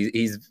help us out.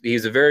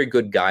 He's a very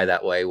good guy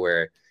that way,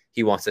 where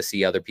he wants to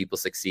see other people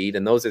succeed,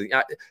 and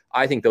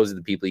I think those are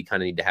the people you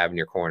kind of need to have in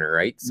your corner,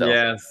 right? So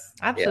yes,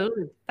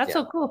 absolutely. That's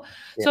so cool.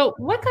 So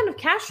what kind of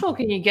cash flow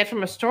can you get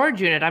from a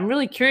storage unit? I'm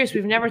really curious.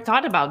 We've never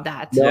thought about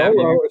that.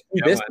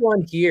 This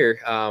one here,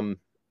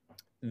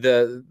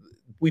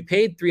 we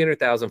paid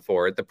 $300,000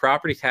 for it. The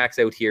property tax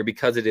out here,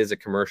 because it is a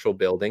commercial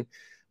building,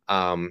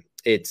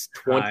 it's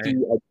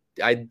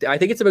I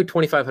think it's about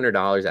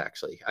 $2,500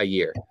 actually a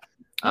year.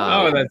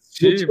 That's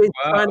cheap. It's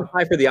kind of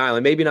high for the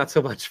island. Maybe not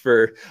so much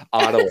for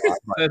Ottawa.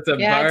 That's a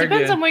bargain. It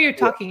depends on what you're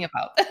talking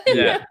about.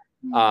 Yeah.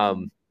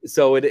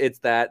 So it's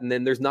that, and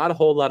then there's not a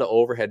whole lot of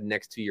overhead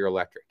next to your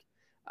electric.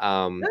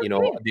 You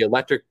know, the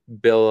electric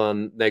bill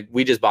on, like,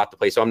 we just bought the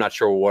place, so I'm not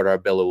sure what our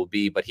bill will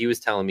be, but he was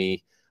telling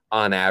me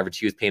on average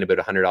he was paying about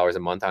 $100 a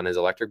month on his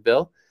electric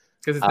bill.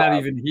 Because it's not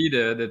even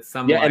heated. It's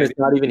and it's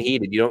not even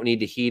heated. You don't need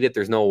to heat it.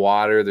 There's no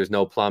water. There's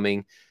no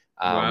plumbing.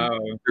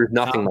 There's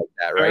nothing like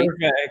that, right?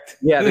 Perfect.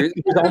 Yeah, there's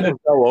almost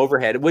no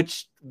overhead,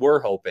 which we're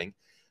hoping.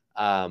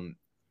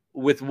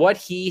 With what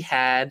he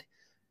had,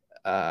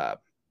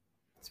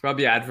 it's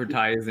probably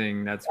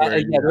advertising. That's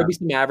where there'll be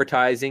some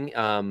advertising.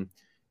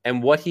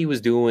 And what he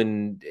was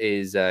doing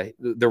is the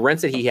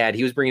rents that he had,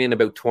 he was bringing in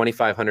about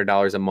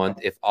 $2,500 a month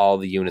if all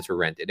the units were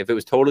rented. If it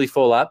was totally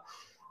full up,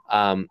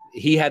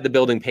 he had the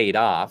building paid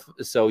off.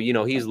 So, you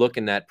know, he's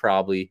looking at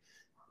probably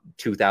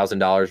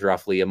 $2,000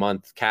 roughly a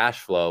month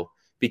cash flow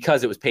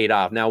because it was paid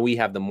off. Now we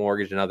have the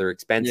mortgage and other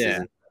expenses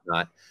and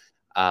whatnot.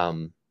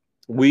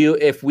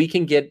 If we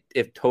can get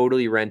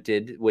totally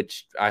rented,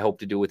 which I hope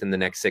to do within the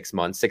next 6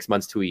 months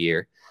to a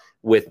year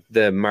with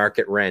the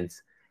market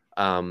rents,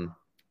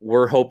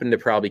 we're hoping to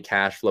probably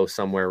cash flow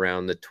somewhere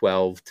around the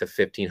 $1,200 to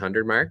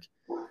 $1,500 mark.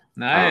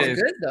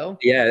 Nice. Good though.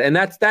 Yeah, and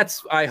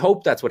that's I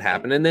hope that's what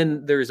happened. And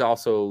then there's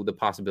also the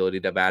possibility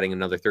of adding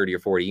another 30 or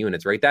 40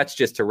 units, right? That's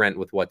just to rent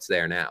with what's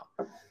there now.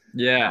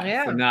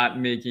 Yeah. So not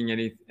making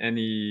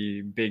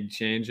any big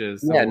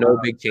changes. Yeah, no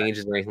big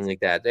changes or anything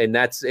like that. And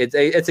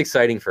it's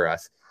exciting for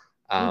us.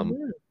 I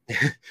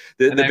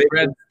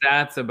read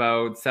stats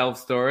about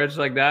self-storage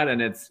like that,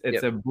 and it's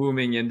a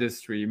booming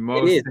industry.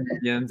 Most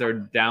Canadians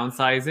are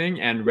downsizing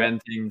and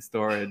renting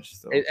storage.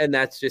 So. And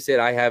that's just it.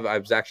 I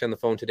was actually on the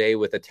phone today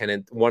with a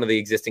tenant, one of the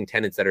existing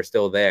tenants that are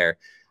still there.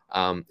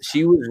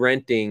 She was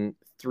renting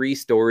 3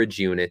 storage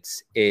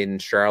units in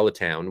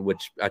Charlottetown,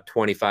 which a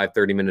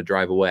 25-30 minute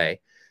drive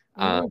away.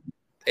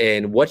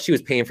 And what she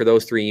was paying for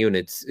those 3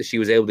 units, she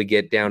was able to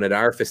get down at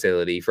our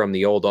facility from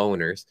the old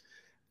owners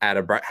at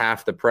about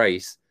half the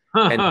price.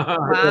 And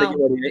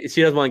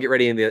she doesn't want to get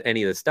ready into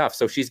any of the stuff.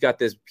 So she's got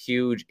this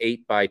huge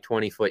 8 by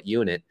 20 foot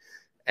unit,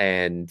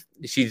 and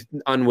she's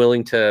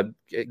unwilling to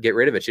get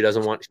rid of it. She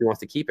wants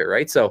to keep it.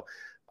 Right. So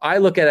I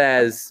look at it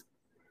as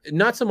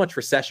not so much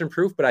recession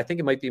proof, but I think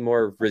it might be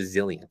more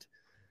resilient.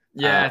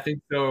 Yeah, I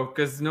think so.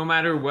 Because no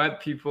matter what,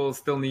 people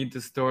still need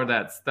to store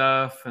that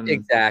stuff. And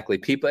exactly.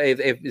 People,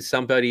 if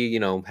somebody, you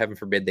know, heaven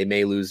forbid, they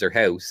may lose their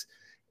house,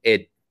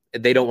 they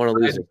don't want to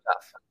lose their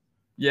stuff.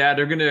 Yeah,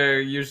 they're gonna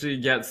usually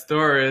get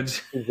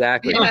storage.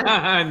 Exactly.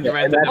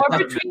 Or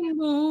between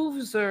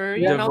moves or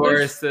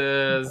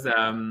divorces,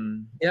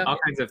 all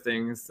kinds of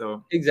things.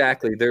 So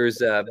exactly.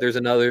 There's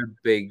another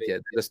big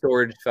the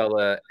storage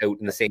fella out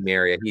in the same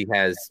area.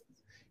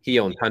 He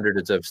owns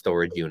hundreds of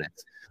storage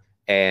units,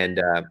 and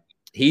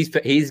he's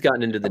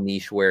gotten into the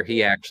niche where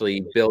he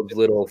actually builds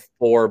little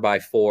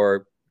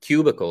 4x4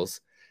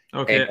 cubicles.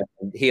 Okay.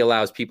 And he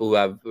allows people who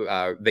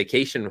have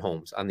vacation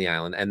homes on the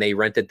island, and they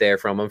rent it there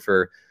from him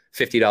for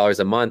 $50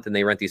 a month, and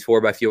they rent these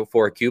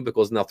 4x4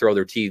 cubicles, and they'll throw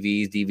their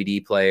TVs,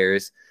 DVD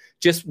players,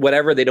 just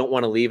whatever they don't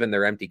want to leave in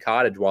their empty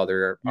cottage while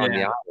they're on the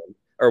island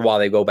or while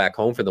they go back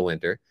home for the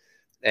winter.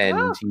 And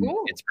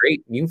cool. It's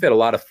great. You can fit a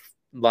lot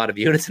of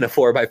units in a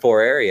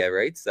 4x4 area,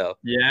 right? So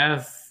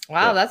yes.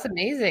 Wow, that's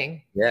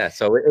amazing. Yeah,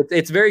 so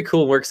it's very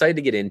cool. We're excited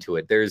to get into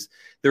it. There is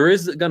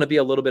going to be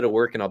a little bit of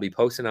work, and I'll be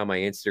posting on my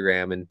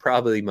Instagram and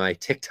probably my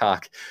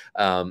TikTok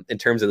in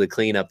terms of the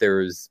cleanup. There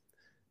was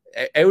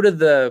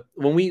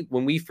when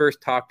we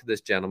first talked to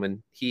this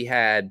gentleman, he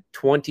had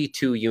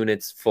 22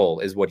 units full,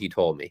 is what he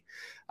told me.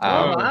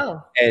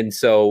 Wow. And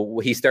so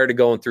he started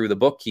going through the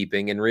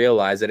bookkeeping and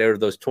realized that out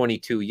of those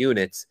 22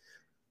 units,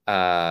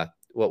 what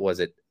was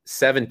it?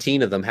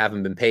 17 of them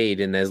haven't been paid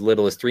in as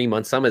little as 3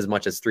 months, some as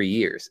much as 3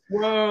 years.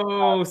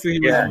 Whoa! So he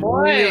was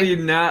really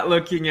not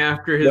looking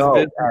after his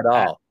business at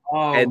all.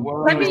 Oh, And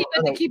whoa. That means you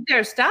get to keep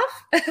their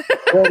stuff.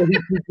 well,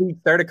 he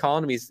started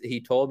calling me. He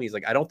told me, he's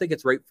like, I don't think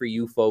it's right for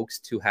you folks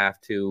to have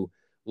to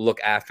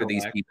look after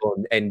these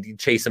people and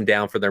chase them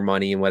down for their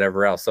money and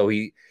whatever else. So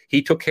he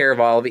took care of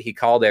all of it. He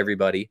called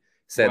everybody,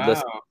 said,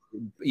 listen,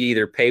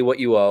 either pay what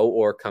you owe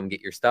or come get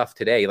your stuff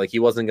today. Like, he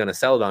wasn't going to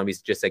sell it on me. He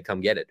just said,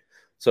 come get it.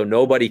 So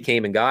nobody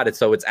came and got it.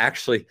 So it's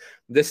actually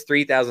this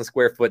 3,000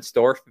 square foot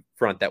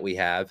storefront that we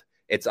have.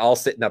 It's all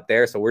sitting up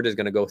there. So we're just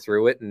going to go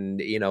through it.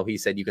 And, you know, he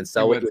said, you can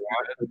sell what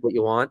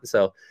you want.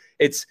 So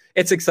it's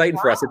exciting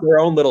for us. It's our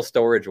own little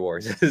storage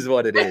wars is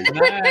what it is.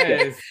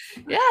 Nice.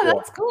 Yeah,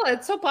 that's cool.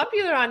 It's so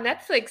popular on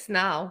Netflix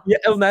now. Yeah,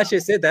 and that's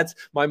just it. That's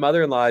my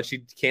mother-in-law. She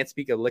can't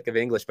speak a lick of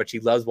English, but she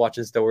loves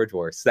watching Storage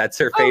Wars. That's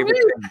her favorite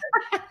thing.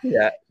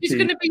 Yeah, she's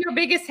going to be your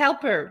biggest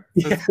helper.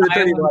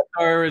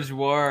 Storage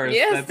Wars.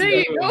 Yes, there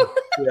you go.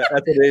 Yeah, that's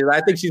what it is.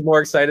 I think she's more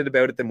excited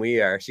about it than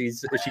we are. She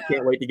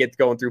can't wait to get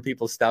going through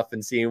people's stuff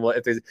and seeing what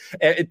if there's.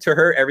 To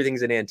her,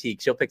 everything's an antique.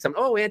 She'll pick something.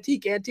 Oh,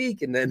 antique,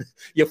 and then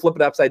you flip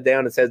it upside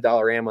down. It says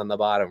Dollarama on the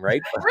bottom,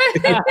 right?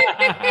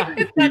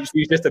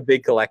 She's just a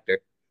big collector.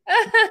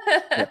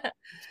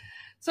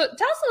 So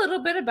tell us a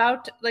little bit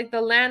about like the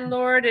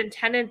landlord and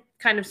tenant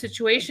kind of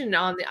situation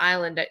on the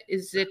island.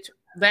 Is it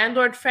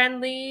landlord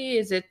friendly?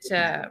 Is it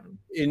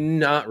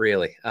not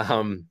really?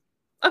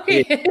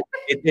 Okay.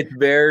 It's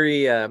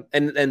very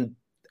and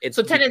it's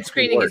so tenant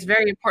screening is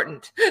very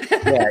important.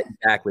 Yeah,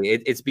 exactly.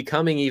 It's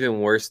becoming even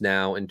worse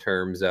now in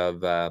terms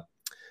of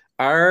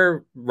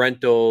our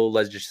rental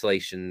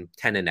legislation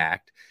tenant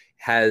act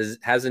it's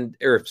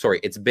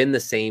been the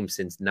same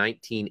since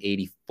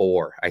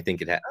 1984. I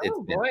think it has.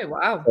 Oh boy,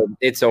 wow. So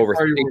it's over.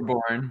 Before you were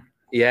born.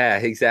 Yeah,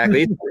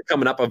 exactly. It's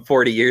coming up on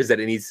 40 years that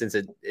it needs since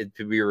it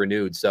to be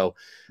renewed. So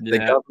the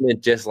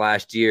government just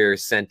last year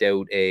sent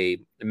out a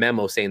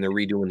memo saying they're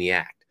redoing the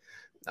act.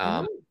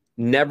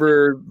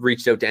 Never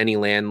reached out to any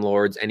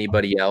landlords,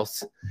 anybody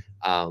else.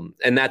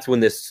 And that's when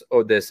this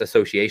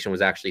association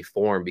was actually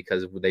formed,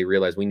 because they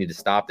realized we need to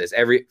stop this.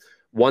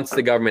 Once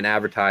the government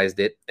advertised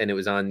it and it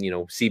was on,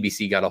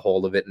 CBC got a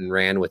hold of it and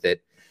ran with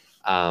it.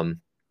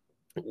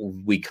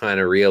 We kind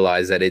of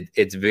realized that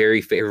it's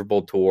very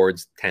favorable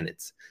towards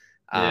tenants.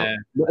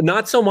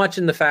 Not so much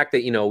in the fact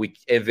that, we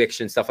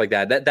eviction stuff like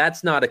that.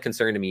 That's not a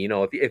concern to me.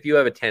 If you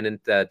have a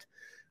tenant that,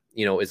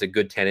 is a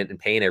good tenant and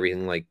paying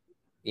everything, like,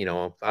 you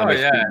want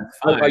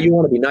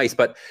to be nice,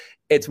 but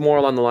it's more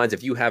along the lines,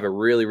 if you have a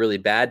really, really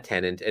bad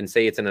tenant and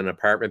say it's in an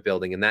apartment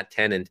building and that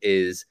tenant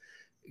is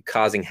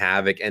causing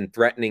havoc and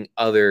threatening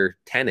other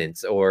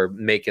tenants or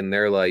making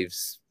their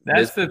lives.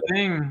 That's the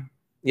thing.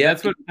 Yeah,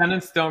 that's what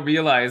tenants don't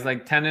realize.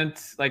 Like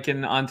tenants, like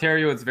in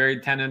Ontario, it's very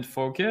tenant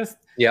focused.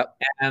 Yep.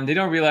 And they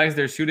don't realize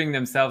they're shooting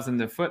themselves in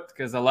the foot,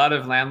 because a lot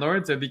of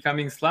landlords are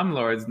becoming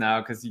slumlords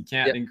now because you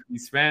can't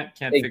increase rent,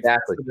 can't fix it.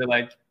 So they're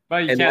like, well,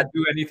 you can't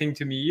do anything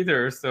to me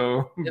either.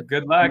 So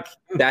good luck.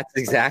 That's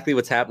exactly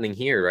what's happening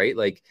here, right?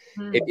 Like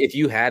if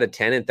you had a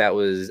tenant that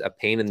was a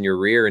pain in your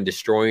rear and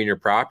destroying your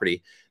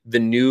property, the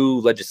new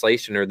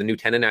legislation or the new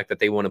tenant act that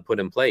they want to put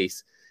in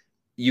place,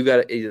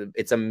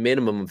 it's a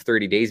minimum of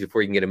 30 days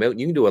before you can get them out. And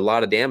you can do a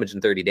lot of damage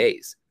in 30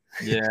 days.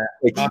 Yeah.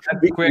 We can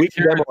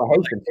demo a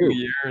house in 2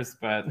 years,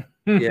 but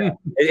yeah,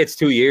 it's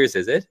 2 years,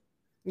 is it?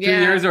 2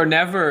 years or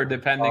never,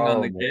 depending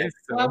on the case.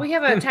 So. Well, we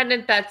have a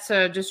tenant that's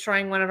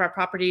destroying one of our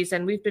properties,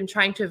 and we've been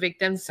trying to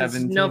evict them since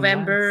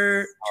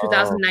November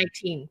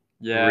 2019.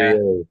 Yeah.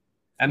 Really?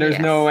 And there's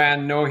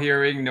no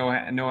hearing, no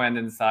end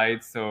in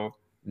sight. So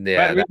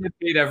but we get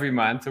paid every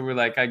month. So we're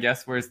like, I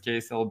guess worst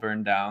case it'll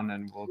burn down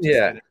and we'll just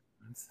get it.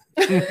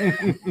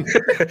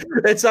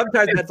 And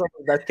sometimes that's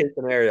the best case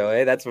scenario,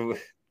 eh? That's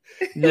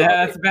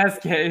that's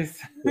best case.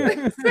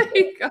 There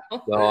you go.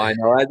 No, I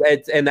know.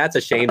 And that's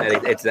a shame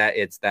that it's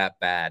that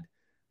bad.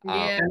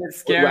 And it's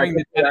scary.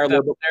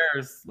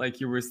 Upstairs, like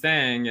you were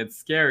saying, it's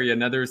scary.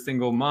 Another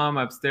single mom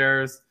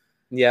upstairs.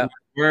 Yeah.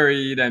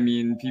 Worried. I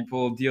mean,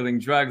 people dealing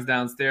drugs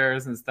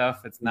downstairs and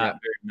stuff. It's not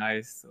very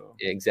nice. So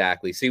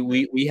exactly. See,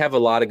 we have a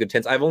lot of good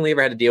tenants. I've only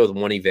ever had to deal with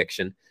one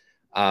eviction,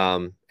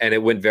 and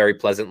it went very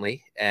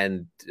pleasantly.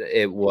 And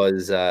it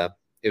was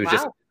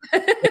just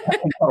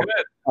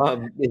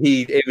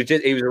he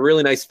was a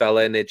really nice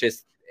fella, and it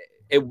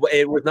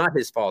was not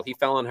his fault. He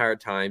fell on hard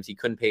times. He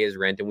couldn't pay his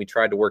rent, and we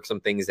tried to work some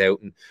things out.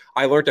 And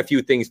I learned a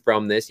few things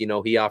from this.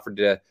 He offered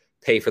to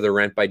pay for the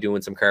rent by doing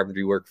some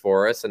carpentry work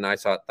for us, and I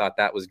thought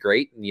that was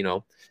great. And,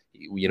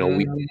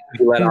 we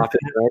let off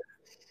his rent.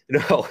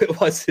 No,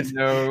 it wasn't.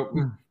 No.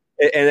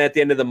 And at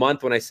the end of the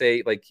month, when I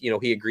say, like,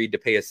 he agreed to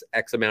pay us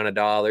X amount of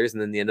dollars,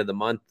 and then the end of the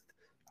month,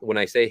 when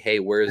I say, hey,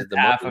 where's the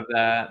half money? Of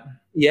that?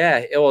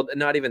 Yeah, well,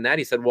 not even that.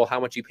 He said, well, how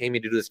much you pay me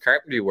to do this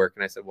carpentry work?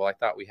 And I said, well, I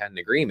thought we had an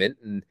agreement.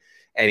 And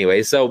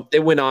anyway, so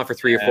it went on for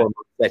 3 or 4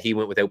 months that he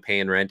went without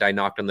paying rent. I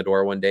knocked on the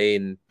door one day,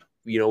 and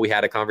we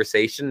had a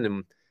conversation,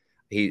 and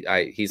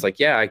he's like,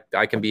 yeah,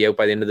 I can be out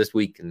by the end of this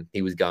week, and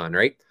he was gone,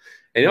 right?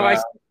 And I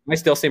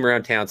still see him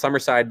around town.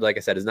 Summerside, like I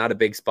said, is not a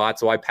big spot,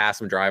 so I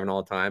pass him driving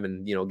all the time,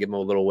 and give him a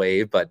little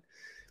wave. But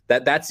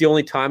that's the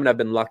only time, and I've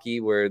been lucky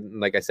where,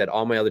 like I said,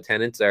 all my other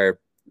tenants are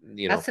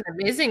That's an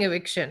amazing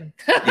eviction.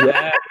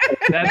 Yeah,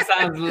 that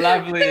sounds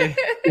lovely.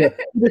 Yeah,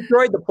 we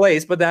destroyed the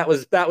place, but that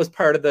was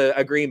part of the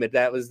agreement.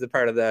 That was the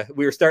part of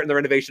we were starting the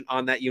renovation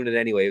on that unit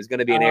anyway. It was going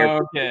to be an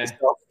Airbnb. Okay.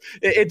 So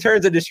in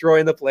terms of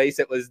destroying the place,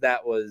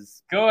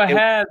 Go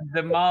ahead,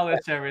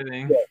 demolish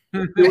everything.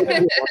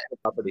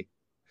 Property.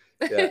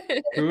 Yeah.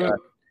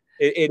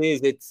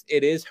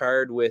 It is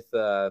hard with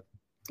the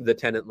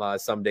tenant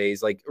laws some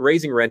days. Like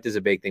raising rent is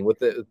a big thing with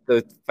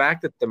the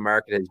fact that the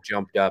market has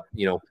jumped up,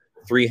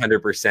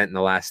 300% in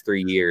the last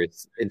 3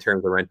 years in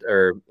terms of rent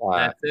or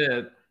that's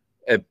it.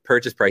 A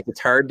purchase price.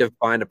 It's hard to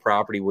find a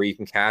property where you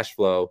can cash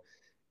flow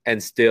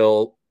and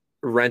still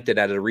rent it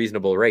at a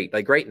reasonable rate.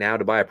 Like right now,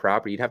 to buy a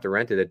property, you'd have to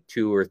rent it at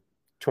 $200 or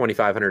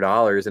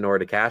 $2,500 in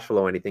order to cash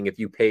flow anything if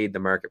you paid the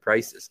market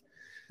prices.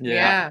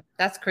 Yeah,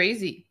 that's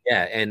crazy.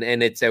 Yeah, and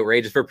it's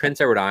outrageous for Prince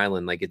Edward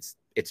Island. Like it's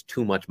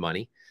too much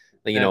money.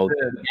 Like,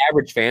 the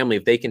average family,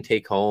 if they can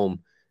take home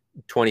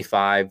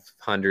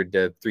 $2,500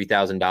 to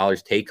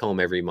 $3,000 take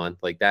home every month,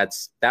 like that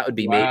would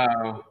be maybe,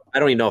 I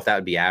don't even know if that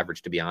would be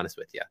average, to be honest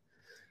with you.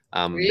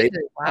 Really?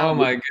 Oh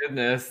my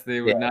goodness, they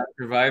would not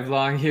survive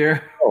long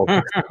here.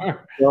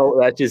 No,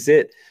 that's just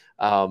it.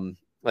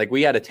 Like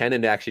we had a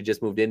tenant actually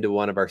just moved into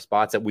one of our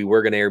spots that we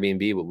were going to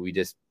Airbnb, but we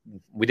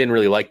didn't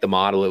really like the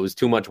model. It was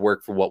too much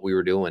work for what we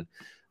were doing.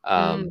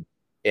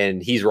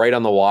 And he's right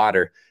on the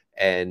water.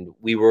 And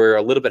we were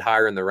a little bit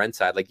higher on the rent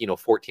side, like,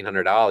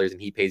 $1,400,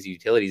 and he pays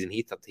utilities, and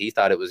he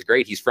thought it was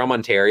great. He's from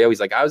Ontario. He's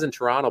like, I was in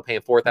Toronto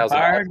paying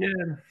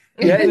 $4,000.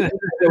 Yeah, it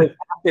was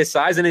half his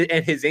size, and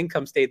his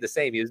income stayed the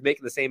same. He was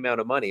making the same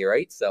amount of money,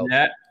 right? So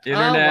yeah,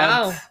 internet.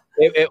 Oh, wow.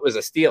 It was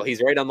a steal.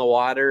 He's right on the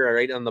water,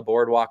 right on the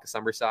boardwalk of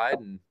Summerside,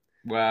 and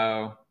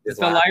wow, it's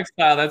the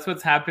lifestyle. That's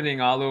what's happening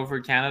all over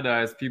Canada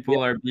as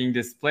people are being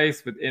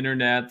displaced with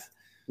internet.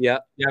 Yeah,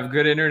 you have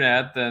good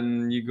internet,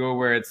 then you go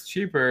where it's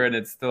cheaper and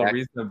it's still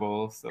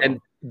reasonable. So,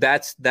 and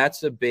that's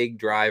a big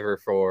driver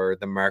for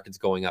the markets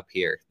going up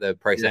here. The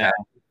price of housing.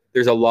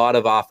 There's a lot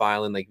of off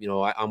island. Like,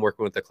 I'm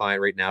working with a client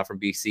right now from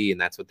BC,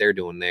 and that's what they're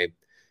doing. They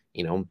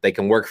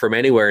can work from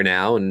anywhere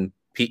now, and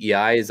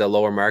PEI is a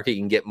lower market.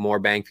 You can get more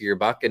bang for your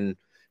buck, and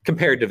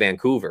compared to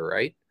Vancouver,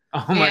 right?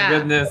 Oh my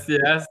goodness,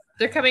 yes.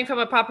 They're coming from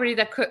a property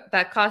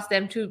that cost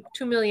them $2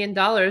 million,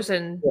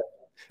 and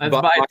let's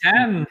buy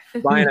 10.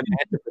 Buying a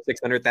mansion for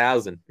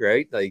 $600,000,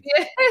 right? Like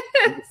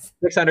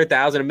 $600,000,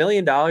 $1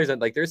 million. And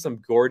like, there's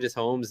some gorgeous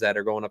homes that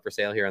are going up for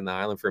sale here on the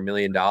island for $1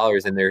 million,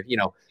 and they're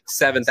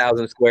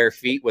 7,000 square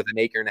feet with an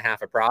acre and a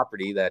half of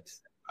property.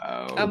 That's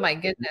oh my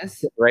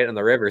goodness, right on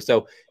the river.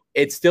 So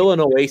it's still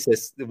an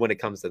oasis when it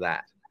comes to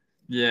that.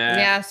 Yeah.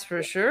 Yes,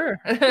 for sure.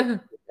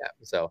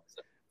 So,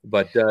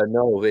 but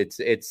no, it's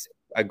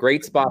a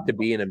great spot to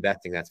be in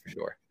investing. That's for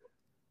sure.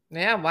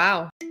 Yeah.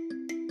 Wow.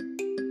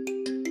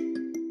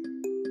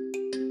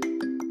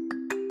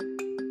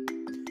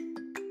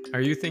 Are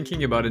you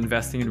thinking about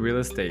investing in real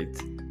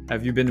estate?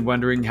 Have you been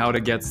wondering how to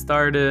get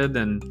started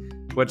and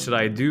what should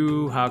I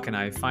do? How can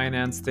I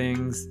finance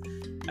things?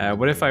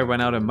 What if I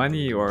run out of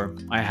money or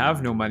I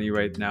have no money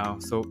right now?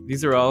 So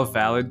these are all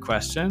valid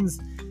questions,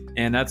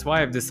 and that's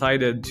why I've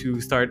decided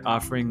to start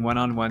offering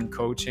one-on-one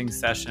coaching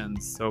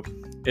sessions. So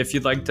if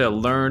you'd like to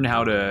learn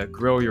how to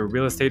grow your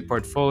real estate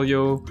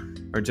portfolio,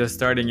 or just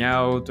starting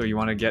out, or you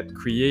want to get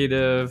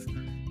creative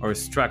or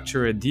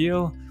structure a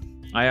deal,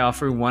 I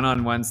offer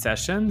one-on-one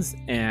sessions,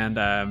 and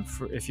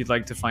if you'd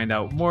like to find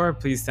out more,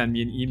 please send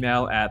me an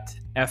email at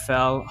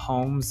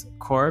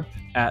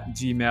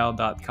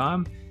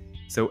flhomescorp@gmail.com.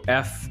 So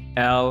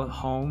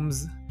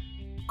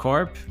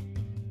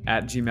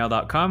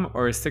flhomescorp@gmail.com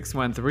or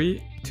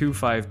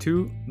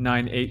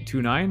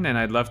 613-252-9829. And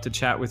I'd love to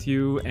chat with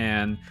you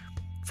and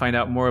find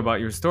out more about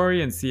your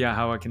story and see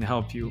how I can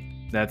help you.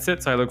 That's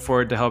it. So I look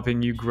forward to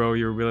helping you grow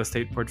your real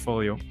estate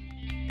portfolio.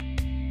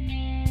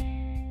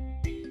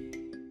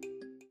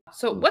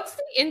 So what's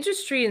the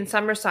industry in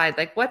Summerside?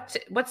 Like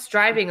what's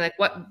driving? Like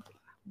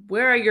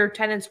where are your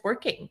tenants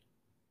working?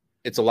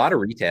 It's a lot of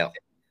retail.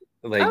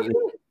 Like,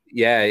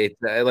 it's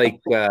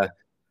like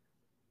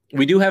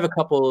we do have a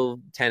couple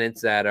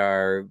tenants that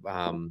are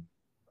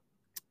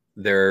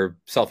they're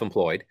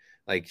self-employed.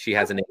 Like she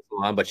has a nail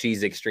salon, but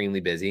she's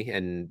extremely busy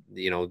and,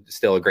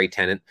 still a great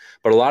tenant.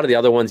 But a lot of the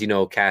other ones,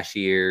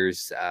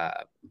 cashiers,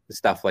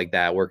 stuff like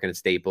that, working at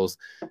Staples,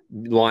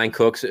 line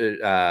cooks,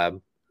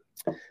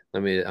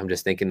 I'm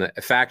just thinking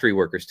factory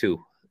workers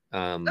too.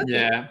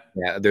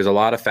 There's a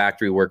lot of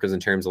factory workers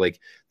in terms of like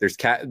there's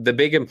the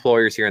big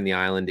employers here on the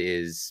island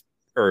is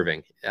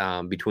Irving.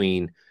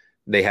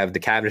 They have the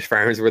Cavendish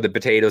Farms where the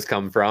potatoes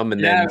come from,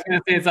 and then I was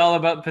gonna say it's all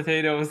about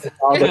potatoes.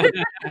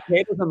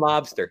 Potatoes and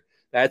lobster.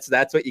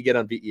 That's what you get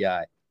on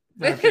PEI.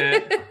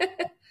 Okay.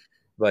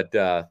 But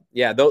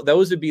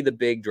those would be the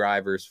big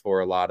drivers for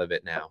a lot of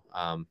it now.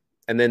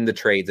 And then the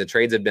trades. The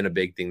trades have been a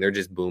big thing. They're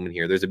just booming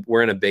here.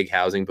 We're in a big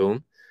housing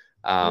boom.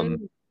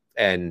 And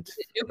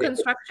new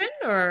construction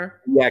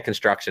or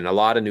construction, a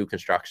lot of new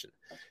construction,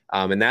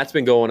 and that's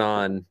been going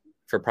on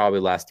for probably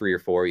the last 3 or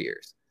 4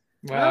 years.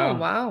 Wow. Oh,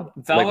 wow.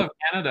 It's all Like- of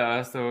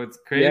Canada, so it's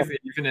crazy.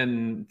 Even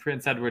in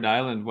Prince Edward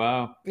Island.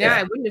 Wow. Yeah,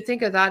 I wouldn't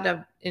think of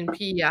that in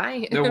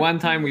PEI. The one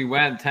time we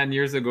went 10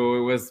 years ago,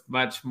 it was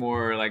much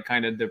more like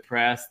kind of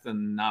depressed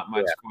and not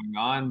much going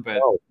on.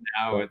 But Oh.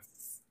 now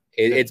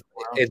it's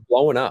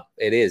blowing up.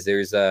 It is.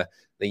 There's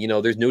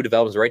there's new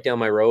developments right down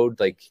my road,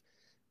 right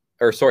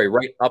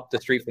up the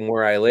street from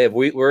where I live.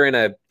 We're in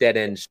a dead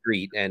end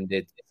street, and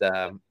it's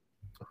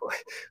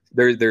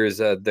there's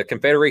the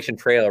Confederation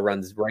Trail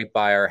runs right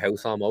by our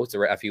house almost,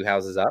 or a few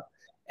houses up,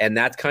 and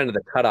that's kind of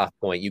the cutoff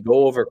point. You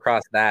go over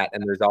across that,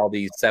 and there's all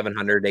these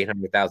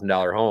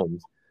 $700,000-$800,000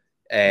 homes,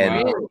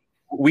 and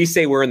we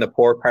say we're in the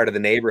poor part of the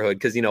neighborhood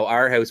because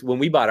our house, when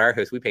we bought our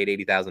house, we paid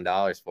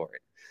 $80,000 for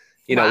it.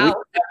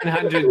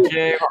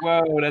 700K.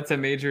 Whoa, that's a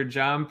major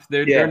jump.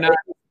 They're not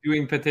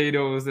doing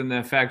potatoes in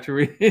the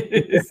factory.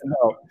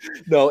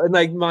 No, and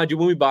like, mind you,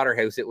 when we bought our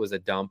house, it was a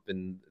dump,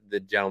 and the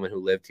gentleman who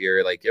lived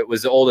here, like, it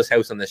was the oldest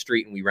house on the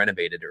street, and we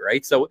renovated it,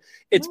 right? So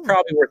it's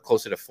probably worth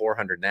closer to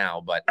 400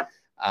 now, but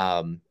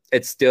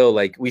it's still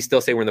like, we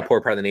still say we're in the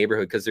poor part of the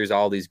neighborhood because there's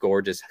all these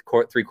gorgeous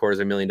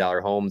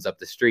 $750,000 homes up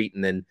the street,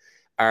 and then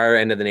our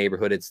end of the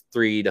neighborhood, it's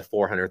 $300,000 to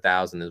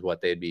 $400,000 is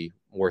what they'd be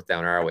worth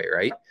down our way,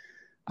 right?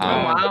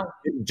 Wow.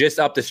 Just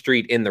up the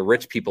street in the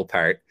rich people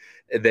part,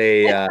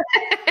 they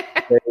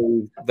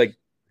like,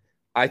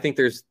 I think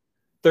there's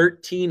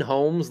 13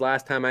 homes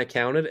last time I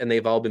counted, and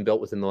they've all been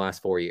built within the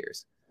last 4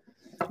 years.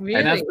 Really?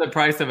 And that's the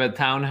price of a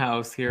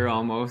townhouse here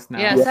almost now.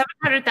 Yeah,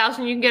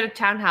 700,000. You can get a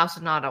townhouse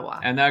in Ottawa.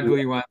 An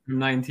ugly one from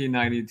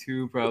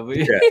 1992,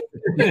 probably.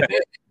 Yeah.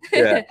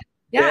 Yeah,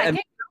 I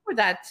can't remember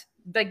that.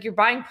 Like, you're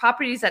buying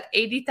properties at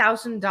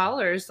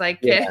 $80,000. Like,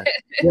 Yeah,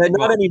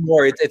 not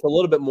anymore. It's a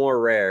little bit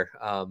more rare.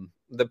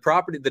 The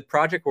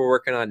project we're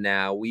working on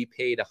now, we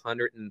paid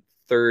 $138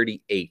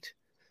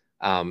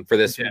 for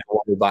this one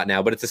we bought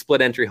now, but it's a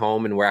split entry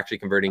home, and we're actually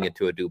converting it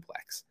to a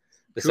duplex.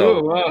 Cool.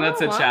 So, Whoa,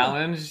 that's a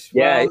challenge.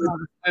 Yeah, well,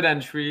 split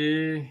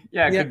entry.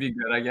 Yeah, it could be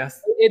good, I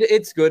guess.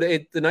 It's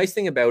good. The nice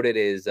thing about it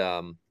is,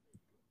 oh,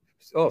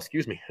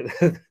 excuse me.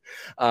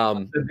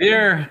 The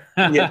beer.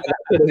 Yeah,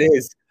 that's what it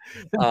is.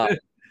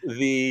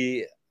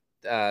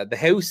 The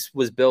house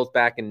was built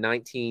back in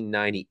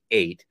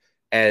 1998.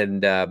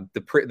 And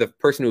the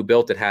person who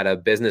built it had a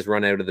business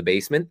run out of the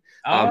basement.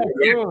 Cool.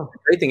 The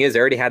great thing is, they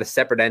already had a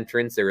separate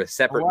entrance. There was a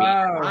separate meeting.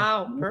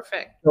 wow,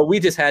 perfect. So we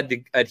just had to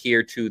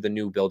adhere to the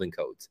new building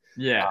codes.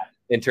 Yeah.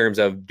 In terms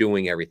of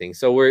doing everything.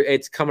 So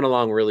it's coming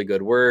along really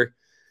good.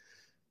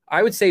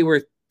 I would say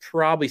we're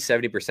probably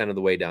 70% of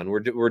the way done.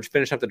 We're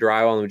finishing up the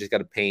drywall, and we just got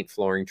to paint,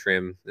 flooring,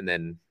 trim, and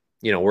then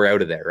we're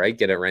out of there, right?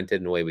 Get it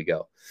rented, and away we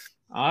go.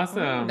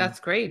 Awesome.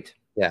 That's great.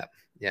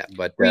 Yeah,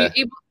 but were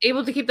you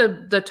able to keep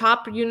the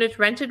top unit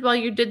rented while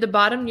you did the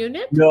bottom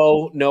unit?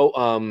 No.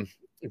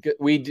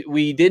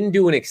 We didn't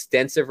do an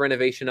extensive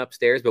renovation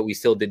upstairs, but we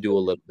still did do a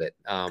little bit.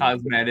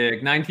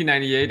 Cosmetic.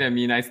 1998. I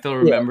mean, I still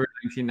remember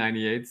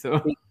 1998.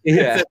 So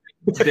yeah,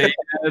 it's dated,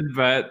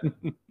 but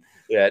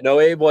yeah, no,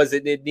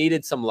 it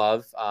needed some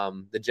love.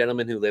 The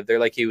gentleman who lived there,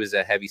 like, he was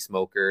a heavy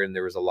smoker, and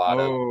there was a lot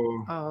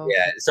of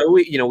so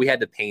we had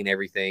to paint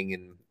everything,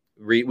 and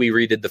we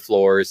redid the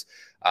floors,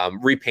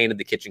 repainted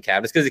the kitchen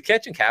cabinets, because the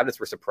kitchen cabinets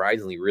were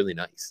surprisingly really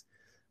nice.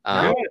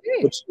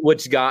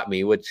 Which got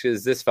me, which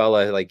is, this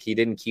fella, like, he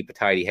didn't keep a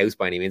tidy house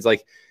by any means.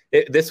 Like,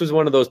 this was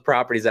one of those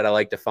properties that I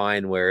like to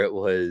find where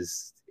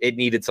it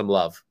needed some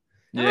love.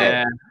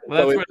 Yeah,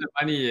 well, that's where the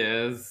money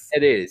is.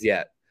 It is,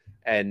 yeah.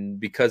 And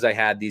because I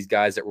had these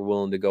guys that were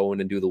willing to go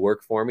in and do the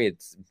work for me,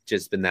 it's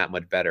just been that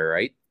much better,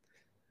 right?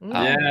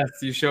 Yes,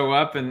 you show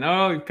up and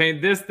you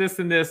paint this,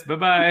 and this.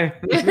 Bye-bye.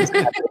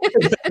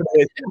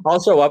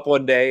 I'll show up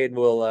one day, and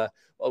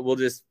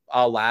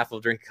I'll laugh,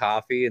 we'll drink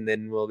coffee, and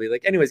then we'll be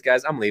like, anyways,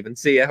 guys, I'm leaving.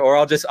 See ya. Or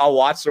I'll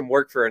watch some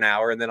work for an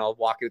hour, and then I'll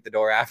walk out the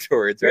door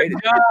afterwards, right?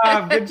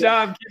 Good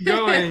job. Keep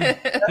going.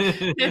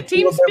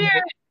 Team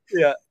spirit.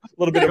 Yeah, a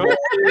little bit of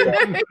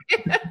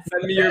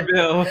Send me your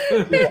bill.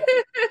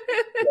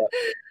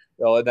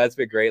 No, and that's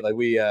been great. Like,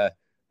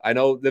 I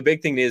know the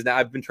big thing is, now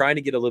I've been trying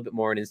to get a little bit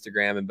more on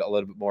Instagram and a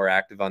little bit more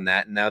active on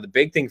that. And now the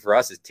big thing for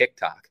us is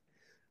TikTok.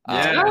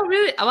 Yeah. Oh,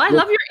 really? Oh, I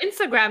love your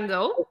Instagram,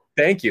 though.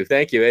 Thank you.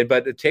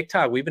 But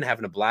TikTok, we've been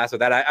having a blast with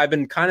that. I've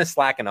been kind of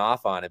slacking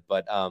off on it,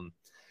 but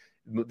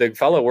the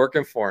fellow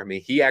working for me,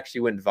 he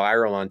actually went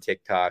viral on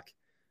TikTok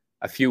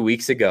a few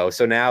weeks ago.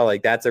 So now,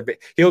 like,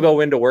 he'll go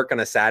into work on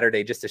a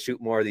Saturday just to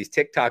shoot more of these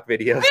TikTok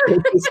videos.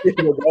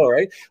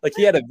 Right? Like,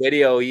 he had a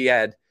video.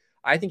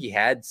 I think he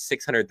had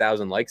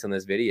 600,000 likes on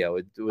this video.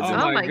 It was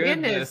oh my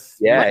goodness.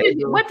 Yeah.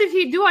 What did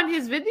he do on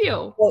his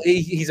video? Well,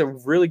 he's a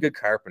really good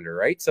carpenter,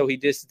 right? So he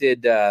just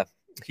did,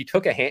 he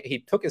took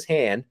his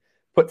hand,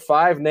 put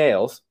 5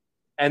 nails,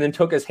 and then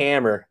took his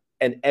hammer,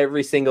 and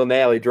every single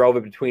nail he drove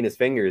it between his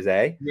fingers,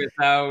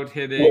 without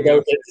hitting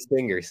his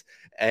fingers.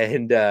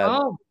 And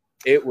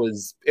it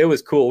was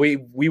cool. We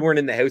weren't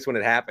in the house when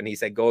it happened. He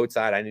said, go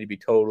outside, I need to be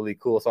totally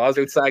cool. So I was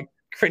outside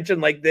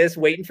cringing like this,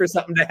 waiting for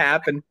something to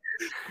happen.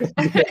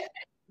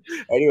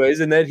 Anyways,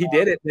 and then he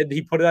did it. And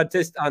he put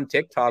it on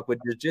TikTok, which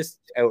is just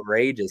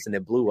outrageous, and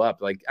it blew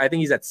up. Like I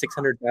think he's at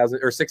 600,000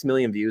 or 6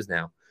 million views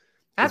now.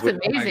 That's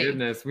amazing. Oh my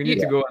goodness, we need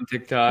to go on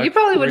TikTok. You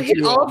probably would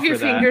hit all of your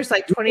fingers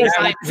like 20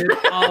 times.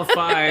 All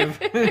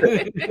 5.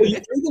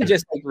 Even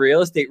just like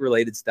real estate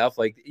related stuff.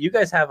 Like you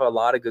guys have a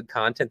lot of good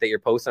content that you're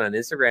posting on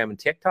Instagram, and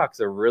TikTok's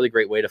a really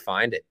great way to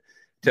find it,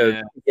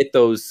 to get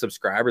those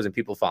subscribers and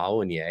people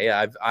following you.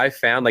 Yeah, I've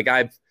found like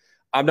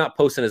I'm not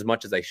posting as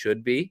much as I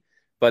should be,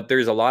 but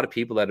there's a lot of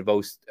people that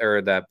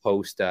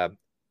post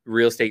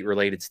real estate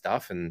related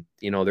stuff, and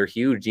they're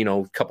huge.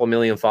 A couple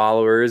million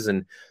followers,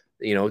 and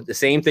the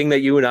same thing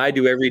that you and I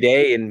do every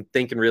day, and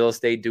thinking real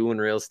estate, doing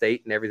real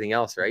estate, and everything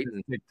else, right?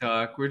 And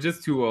TikTok, we're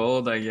just too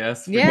old, I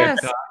guess. Yes.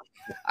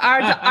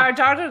 Our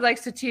daughter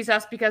likes to tease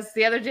us because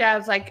the other day I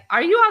was like,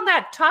 "Are you on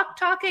that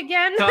talk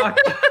again?"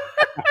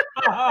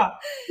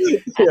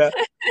 Yeah.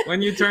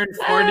 When you turn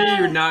 40,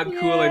 you're not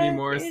cool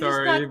anymore.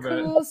 Sorry,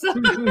 cool,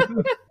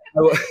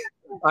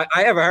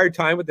 I have a hard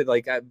time with it.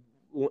 Like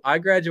I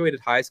graduated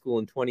high school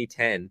in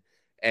 2010,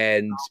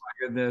 and oh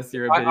my goodness,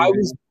 you're a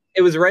baby.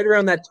 It was right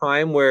around that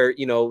time where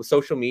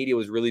social media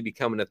was really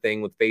becoming a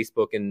thing with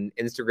Facebook and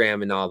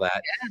Instagram and all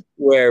that. Yeah.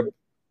 Where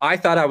I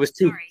thought I was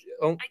too. Sorry,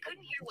 I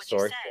couldn't hear what you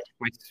said.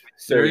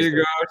 There you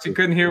go. She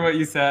couldn't hear what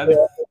you said.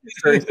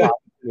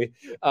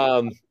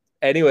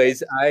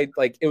 Anyways,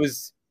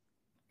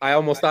 I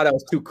almost thought I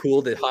was too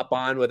cool to hop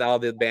on with all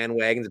the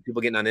bandwagons of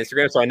people getting on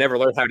Instagram, so I never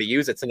learned how to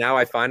use it. So now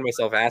I find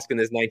myself asking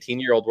this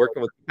 19-year-old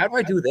working with, how do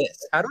I do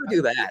this? How do I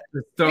do that?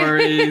 The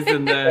stories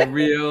and the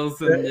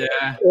reels and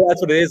Well, that's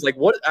what it is. Like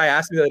what I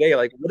asked me the other day,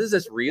 like, what is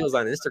this reels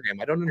on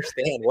Instagram? I don't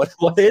understand.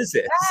 What is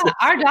it? Yeah,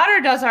 our daughter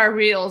does our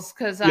reels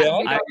because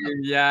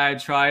I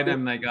tried.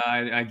 I'm like,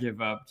 I give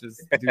up.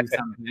 Just do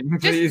something,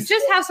 please.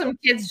 Just have some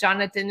kids,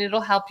 Jonathan.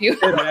 It'll help you.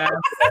 Yeah.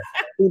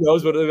 Who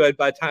knows what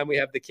by the time we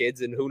have the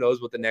kids, and who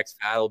knows what the next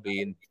fad will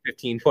be in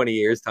 15, 20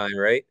 years time,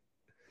 right?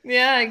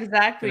 Yeah,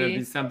 exactly. It'll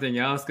be something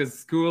else, because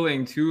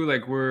schooling too,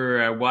 like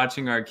we're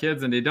watching our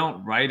kids and they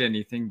don't write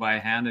anything by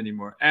hand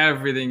anymore.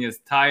 Everything is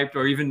typed,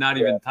 or even not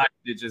even typed.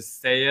 They just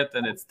say it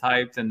and it's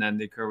typed and then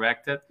they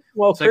correct it.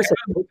 Well, so first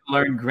like,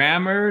 learn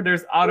grammar,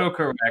 there's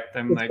autocorrect.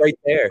 I'm like, right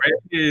there.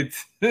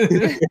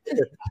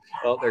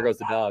 Well, there goes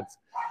the dogs.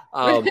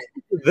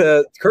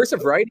 The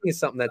cursive writing is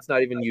something that's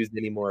not even used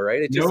anymore,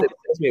 right? It just it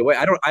takes me away.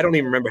 I don't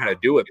even remember how to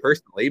do it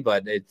personally,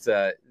 but it's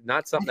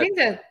not something. I think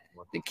that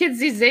the kids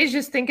these days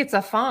just think it's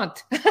a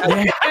font.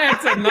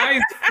 It's a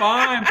nice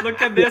font.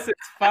 Look at this,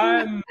 it's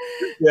fun.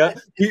 Yeah.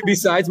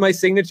 Besides my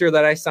signature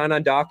that I sign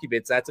on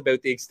documents, that's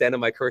about the extent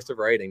of my cursive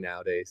writing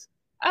nowadays.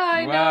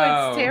 I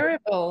know, it's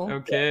terrible.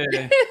 Okay.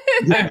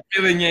 I'm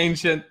feeling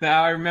ancient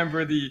now. I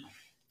remember the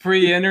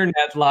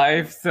pre-internet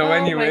life. So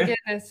anyway.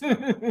 My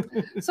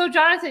goodness. So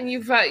Jonathan,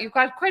 you've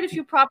got quite a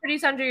few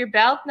properties under your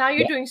belt. Now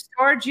you're doing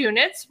storage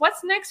units.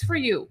 What's next for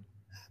you?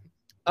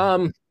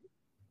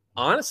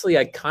 Honestly,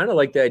 I kind of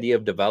like the idea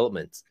of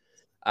developments.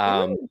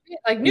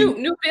 Like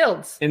new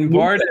builds. In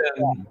Borden.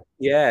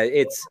 Yeah,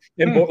 it's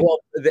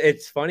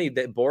funny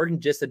that Borden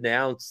just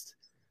announced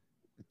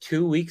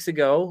 2 weeks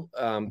ago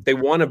they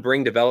want to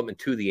bring development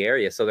to the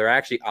area, so they're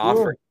actually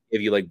offering to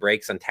give you like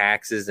breaks on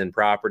taxes and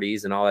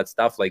properties and all that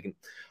stuff. Like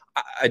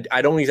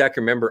I don't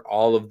exactly remember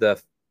all of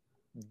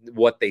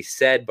what they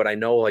said, but I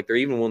know like they're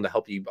even willing to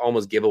help you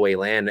almost give away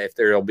land if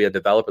there'll be a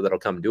developer that'll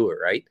come do it,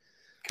 right?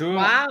 Cool.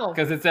 Wow.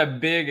 Because it's a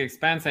big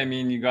expense. I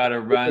mean, you got to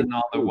run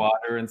all the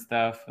water and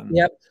stuff. And...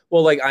 Yep.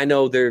 Well, like I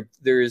know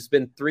there's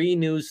been 3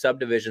 new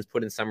subdivisions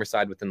put in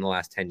Summerside within the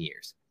last 10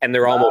 years, and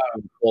they're almost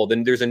full.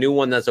 And there's a new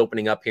one that's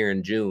opening up here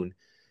in June.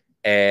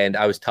 And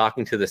I was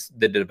talking to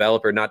the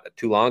developer not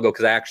too long ago,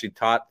 because I actually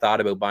thought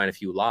about buying a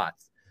few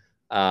lots.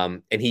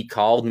 And he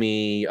called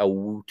me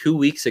 2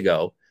 weeks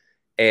ago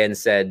and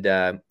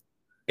said,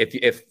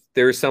 if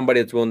there's somebody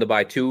that's willing to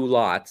buy 2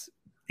 lots,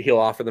 he'll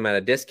offer them at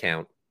a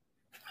discount.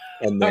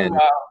 And then,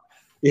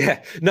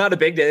 yeah, not a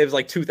big deal. It was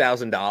like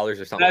 $2,000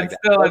 or something. That's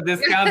still a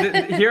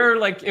discount. Here,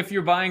 like if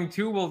you're buying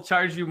 2, we'll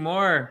charge you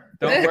more.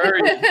 Don't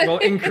worry, we'll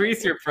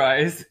increase your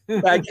price.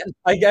 I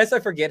guess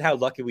I forget how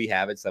lucky we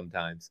have it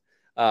sometimes.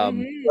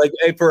 Like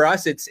for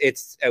us,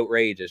 it's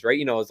outrageous, right?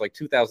 It's like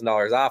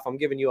 $2,000 off. I'm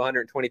giving you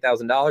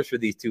 $120,000 for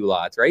these 2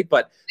 lots, right?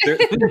 But they're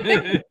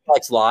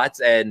duplex lots,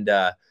 and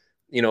a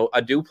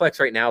duplex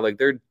right now, like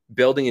they're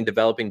building and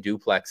developing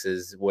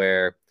duplexes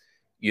where,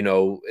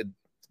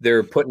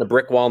 they're putting a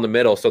brick wall in the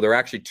middle, so they're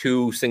actually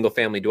 2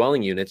 single-family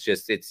dwelling units.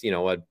 Just it's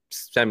a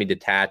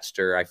semi-detached,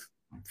 or I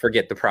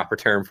forget the proper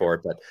term for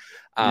it, but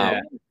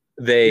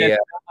it's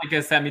like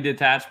a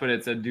semi-detached, but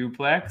it's a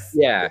duplex.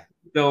 Yeah.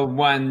 So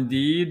one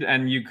deed,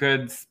 and you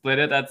could split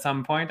it at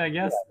some point, I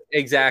guess.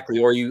 Yeah, exactly,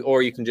 or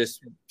you can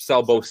just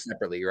sell both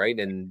separately, right,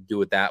 and do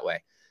it that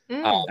way.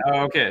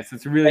 Okay, so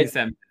it's really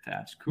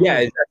semi-detached. Cool.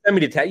 Yeah,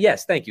 semi-detached.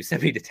 Yes, thank you,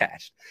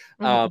 semi-detached.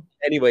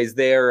 Anyways,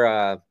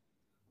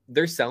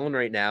 they're selling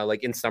right now,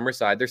 like in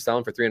Summerside, they're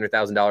selling for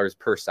 $300,000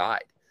 per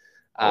side.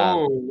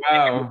 Wow!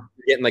 You're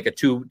getting like a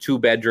two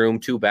bedroom,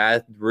 2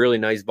 bath, really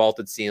nice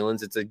vaulted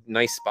ceilings. It's a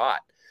nice spot.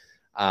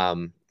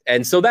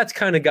 And so that's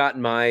kind of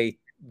gotten my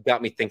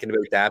got me thinking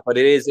about that. But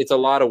it's a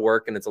lot of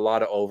work and it's a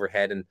lot of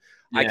overhead. And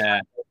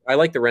I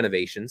like the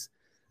renovations.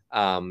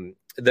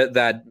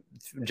 That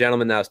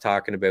gentleman that I was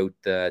talking about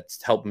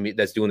that's helping me,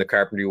 that's doing the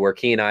carpentry work,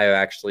 he and I have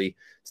actually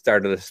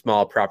started a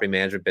small property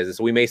management business.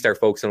 So we may start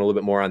focusing a little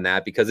bit more on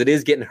that because it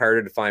is getting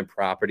harder to find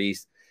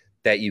properties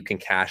that you can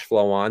cash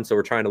flow on. So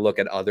we're trying to look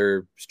at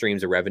other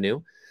streams of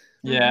revenue.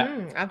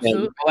 Yeah,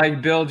 absolutely. And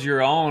like build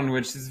your own,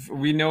 which is,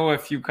 we know a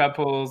few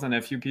couples and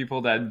a few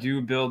people that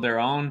do build their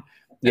own.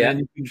 And then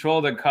you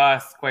control the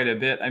costs quite a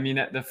bit. I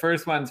mean, the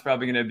first one's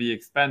probably going to be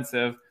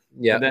expensive.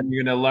 Yeah. But then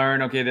you're going to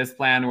learn, okay, this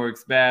plan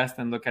works best,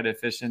 and look at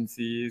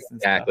efficiencies. And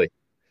exactly. Stuff.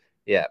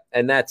 Yeah.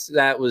 And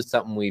that was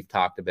something we've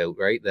talked about,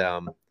 right?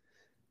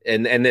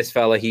 And this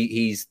fella,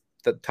 he's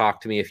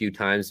talked to me a few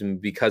times,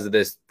 and because of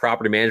this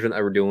property management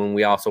that we're doing,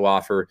 we also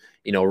offer,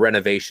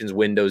 renovations,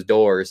 windows,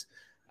 doors.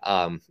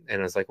 And I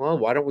was like, well,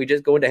 why don't we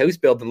just go into house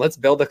building? Let's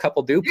build a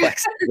couple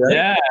duplexes.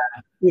 Right?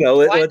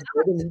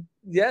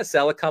 Yeah.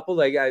 Sell a couple.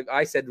 Like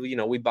I said,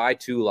 we buy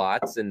 2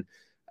 lots, and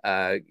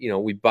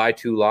we buy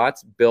 2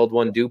 lots, build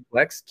 1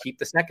 duplex, keep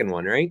the second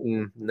one, right?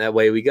 And that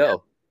way we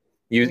go.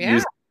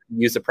 Use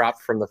the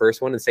profit from the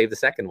first one and save the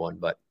second one.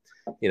 But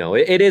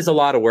it is a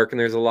lot of work, and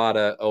there's a lot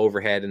of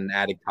overhead and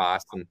added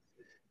costs, and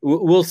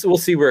we'll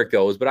see where it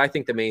goes. But I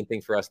think the main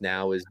thing for us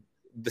now is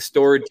the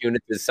storage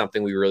units is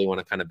something we really want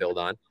to kind of build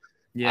on.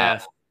 Yeah.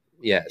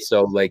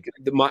 So like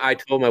I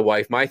told my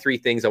wife, my 3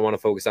 things I want to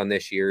focus on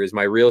this year is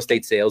my real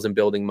estate sales and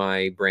building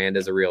my brand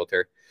as a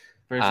realtor.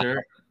 For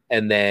sure.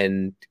 And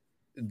then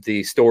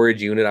the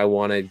storage unit, I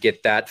want to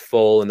get that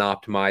full and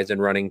optimized and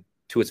running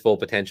to its full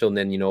potential. And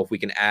then, if we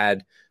can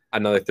add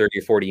another 30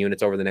 or 40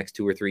 units over the next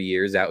 2 or 3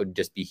 years, that would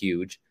just be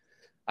huge.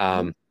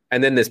 And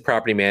then this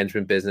property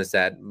management business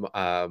that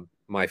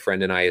my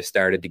friend and I have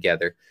started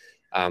together.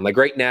 Like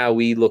right now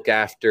we look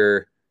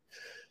after,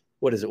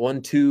 what is it?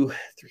 1, 2,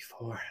 3,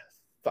 4,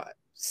 5,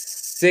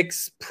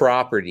 6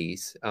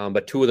 properties.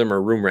 But 2 of them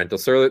are room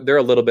rentals. So they're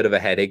a little bit of a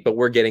headache, but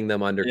we're getting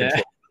them under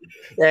control.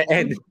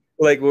 And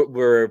like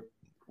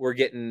we're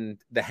getting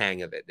the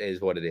hang of it, is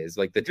what it is.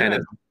 Like the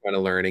tenants are kind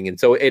of learning. And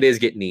so it is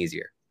getting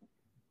easier.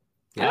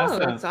 Yeah. Oh,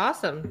 that's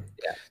awesome.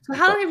 Yeah. So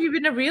how long have you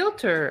been a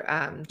realtor,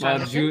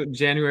 Jonathan?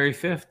 January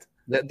 5th.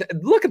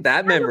 Look at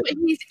that memory.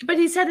 But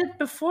he said it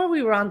before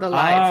we were on the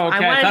live. Oh,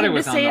 okay. I wanted him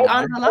to say it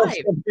on the live.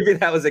 Maybe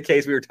that was the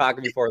case. We were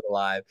talking before the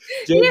live.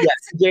 January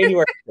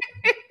 5th.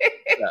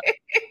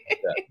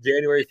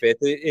 January 5th.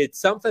 It's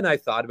something I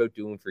thought about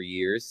doing for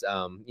years.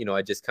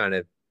 I just kind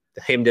of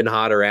hemmed and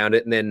hawed around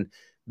it. And then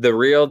the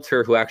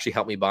realtor who actually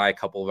helped me buy a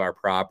couple of our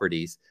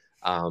properties,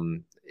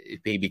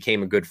 he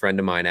became a good friend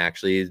of mine,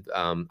 actually.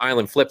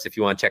 Island Flips, if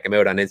you want to check him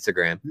out on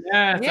Instagram.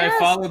 Yes. I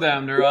follow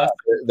them. They're awesome.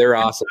 They're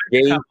awesome.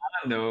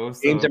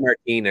 James and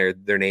Martine are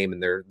their name,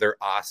 and they're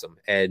awesome.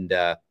 And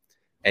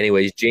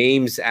anyways,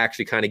 James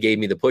actually kind of gave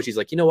me the push. He's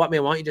like, you know what,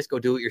 man, why don't you just go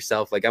do it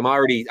yourself? Like I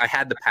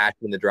had the passion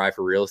and the drive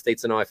for real estate.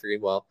 So now I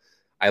figured, well,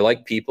 I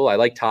like people. I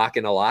like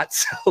talking a lot.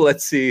 So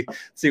let's see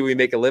we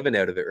make a living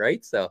out of it,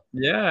 right? So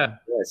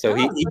So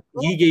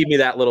he gave me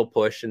that little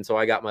push, and so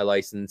I got my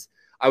license.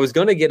 I was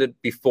going to get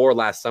it before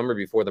last summer,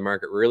 before the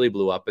market really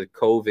blew up, but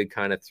COVID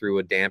kind of threw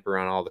a damper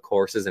on all the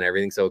courses and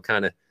everything, so it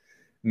kind of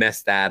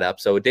messed that up.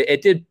 So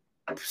it did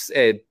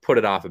put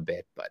it off a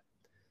bit, but.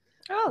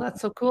 Oh,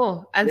 that's so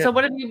cool. And so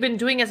what have you been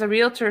doing as a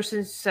realtor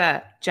since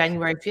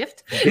January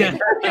 5th?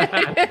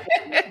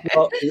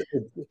 Well,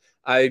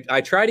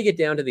 I try to get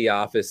down to the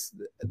office.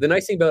 The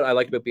nice thing I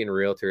like about being a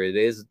realtor, it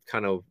is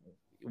kind of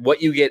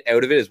what you get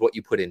out of it is what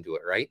you put into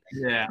it, right?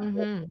 Yeah.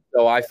 Mm-hmm.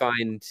 So I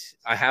find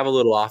I have a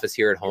little office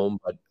here at home,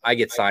 but I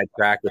get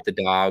sidetracked with the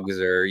dogs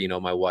or,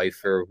 my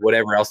wife or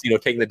whatever else,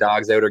 taking the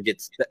dogs out or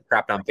get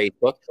crapped on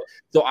Facebook.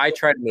 So I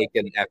try to make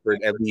an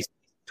effort at least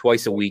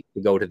twice a week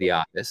to go to the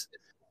office.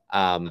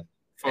 And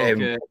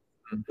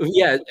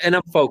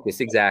I'm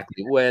focused,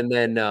 exactly.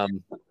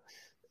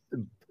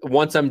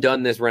 Once I'm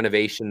done this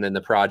renovation and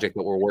the project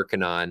that we're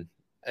working on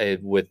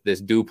with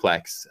this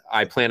duplex,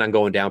 I plan on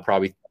going down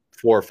probably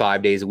 4 or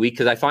 5 days a week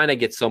because I find I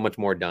get so much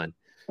more done.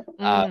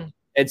 And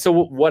so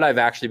what I've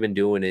actually been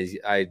doing is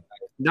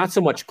not so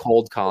much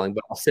cold calling,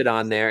 but I'll sit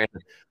on there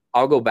and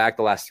I'll go back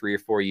the last 3 or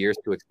 4 years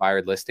to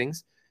expired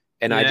listings,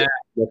 and I just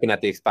looking at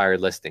the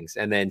expired listings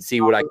and then see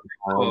what I can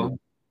find.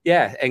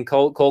 Yeah, and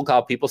cold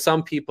call people.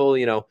 Some people,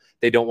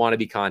 they don't want to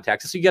be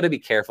contacted, so you got to be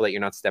careful that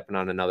you're not stepping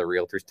on another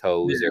realtor's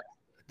toes or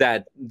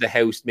that the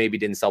house maybe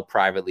didn't sell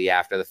privately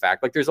after the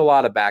fact. Like there's a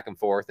lot of back and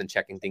forth and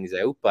checking things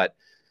out, but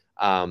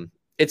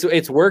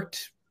it's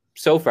worked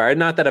so far.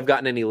 Not that I've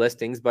gotten any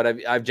listings, but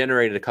I've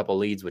generated a couple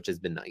leads, which has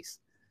been nice.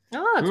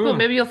 Oh, that's cool.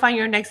 Maybe you'll find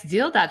your next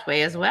deal that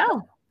way as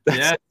well.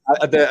 Yeah.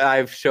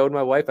 I've showed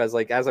my wife, as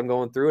I'm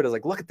going through it, I was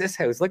like, look at this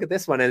house, look at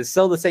this one. And it's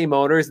still the same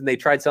owners, and they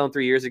tried selling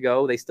 3 years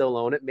ago. They still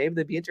own it. Maybe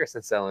they'd be interested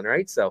in selling,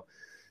 right? So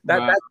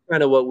that's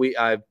kind of what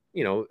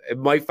it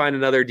might find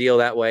another deal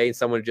that way, and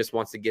someone just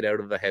wants to get out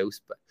of the house.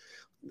 But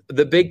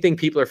the big thing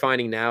people are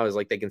finding now is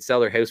like they can sell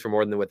their house for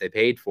more than what they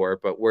paid for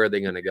it, but where are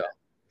they going to go?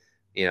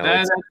 You know,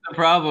 that's the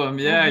problem.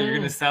 Yeah, you're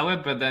gonna sell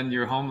it, but then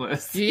you're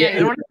homeless. Yeah, you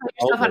don't want to put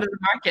yourself out of the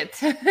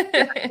market.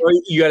 or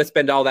you got to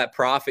spend all that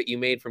profit you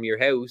made from your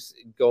house,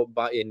 go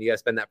buy, and you got to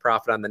spend that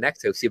profit on the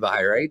next house you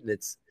buy, right? And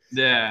it's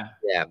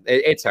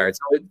it's hard.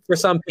 So for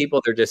some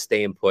people, they're just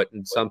staying put,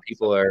 and some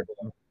people are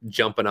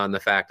jumping on the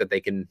fact that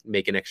they can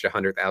make an extra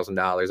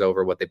 $100,000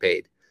 over what they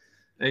paid.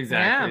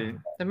 Exactly. Yeah,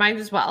 they might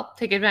as well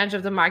take advantage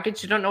of the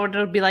market. You don't know what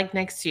it'll be like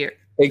next year.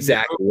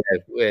 Exactly,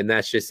 yeah. And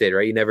that's just it,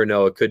 right? You never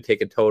know. It could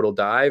take a total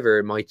dive, or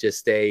it might just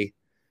stay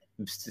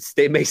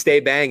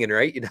banging,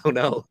 right? You don't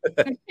know.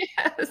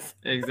 Yes,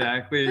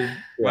 exactly. Yeah.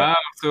 Wow.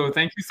 So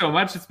thank you so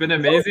much. It's been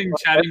amazing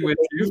chatting with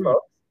you.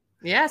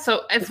 Yeah.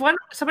 So if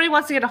somebody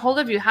wants to get a hold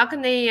of you, how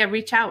can they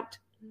reach out?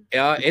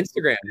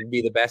 Instagram would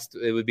be the best.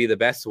 It would be the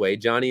best way.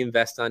 Johnny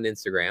Invest on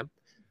Instagram.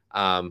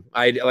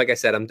 Like I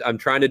said, I'm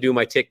trying to do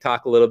my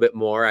TikTok a little bit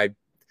more.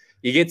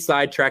 You get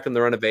sidetracked on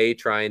the run of A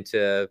trying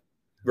to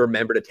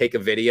remember to take a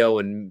video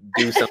and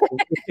do something.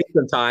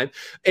 Some time.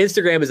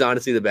 Instagram is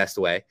honestly the best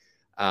way.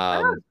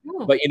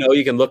 Cool. But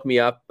you can look me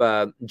up,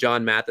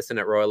 John Matheson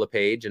at Royal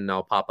LePage, and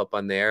I'll pop up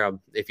on there.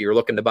 If you're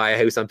looking to buy a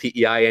house on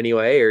PEI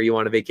anyway, or you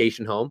want a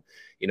vacation home,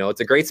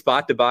 it's a great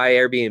spot to buy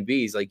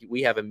Airbnbs. Like,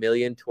 we have 1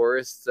 million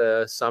tourists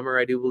summer,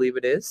 I do believe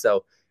it is.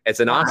 So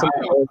it's an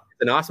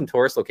awesome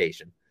tourist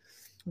location.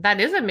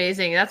 That is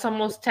amazing. That's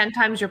almost 10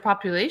 times your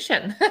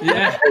population.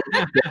 Yeah.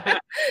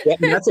 Yeah,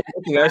 and that's a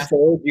good thing. Our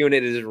storage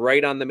unit is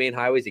right on the main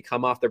highways. You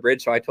come off the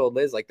bridge. So I told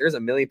Liz, like, there's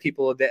 1 million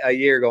people a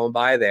year going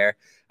by there.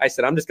 I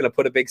said, I'm just going to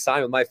put a big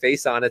sign with my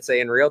face on it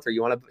saying realtor.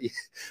 You want to,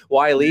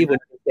 why leave when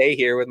you stay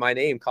here with my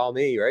name? Call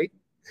me, right?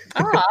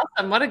 Oh,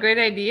 awesome. What a great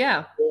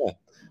idea. Yeah.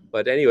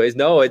 But anyways,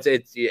 no, it's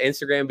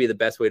Instagram be the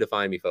best way to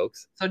find me,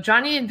 folks. So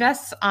Johnny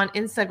Invests on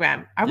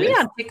Instagram. Are we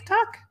on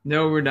TikTok?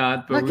 No, we're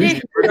not. But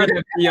we're going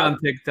to be on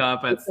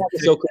TikTok.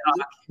 So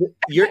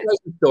your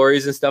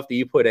stories and stuff that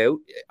you put out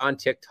on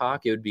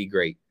TikTok, it would be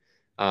great.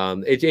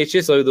 It's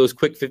just like those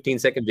quick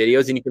 15-second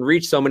videos, and you can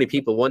reach so many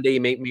people. One day you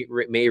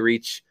may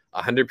reach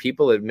 100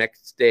 people. The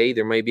next day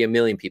there might be 1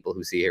 million people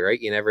who see it, right?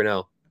 You never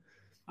know.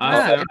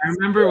 I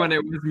remember when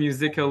it was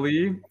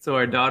Musical.ly, so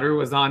our daughter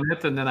was on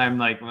it, and then I'm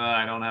like, well,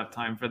 I don't have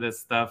time for this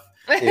stuff.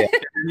 Yeah.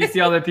 You see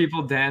all the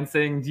people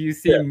dancing. Do you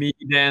see me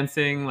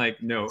dancing? Like,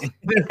 no, it's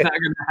not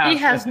gonna happen. He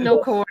has no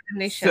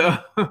coordination. So,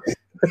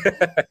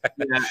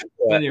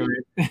 Anyway.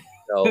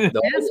 No,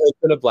 it's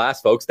been a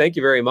blast, folks. Thank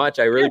you very much.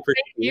 I really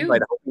appreciate you. I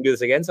hope we can do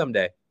this again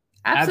someday.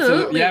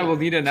 Absolutely. Yeah, we'll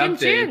need an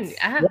update.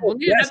 We'll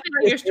need an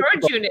update on your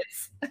storage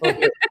units.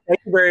 Okay. Thank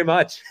you very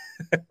much.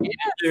 Thank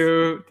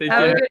you. Take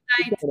Have care. a good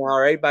night. All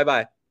right.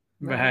 Bye-bye.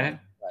 Bye.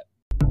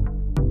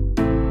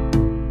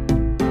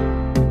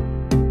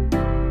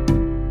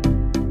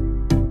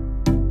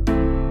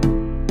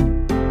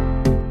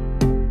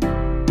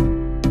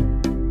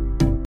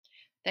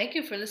 Thank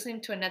you for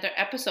listening to another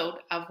episode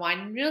of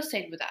Wine and Real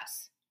Estate with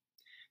us.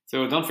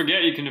 So don't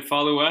forget, you can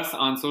follow us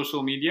on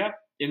social media.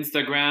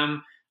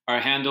 Instagram, our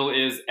handle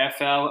is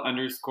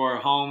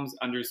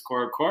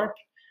FL_Homes_Corp.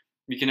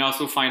 You can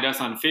also find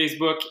us on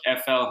Facebook,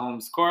 FL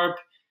Homes Corp.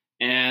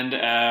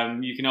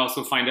 And you can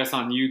also find us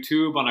on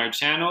YouTube on our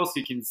channel, so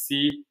you can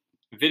see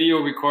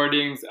video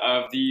recordings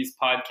of these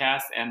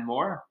podcasts and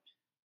more.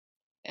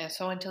 And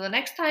so until the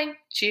next time,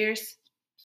 cheers.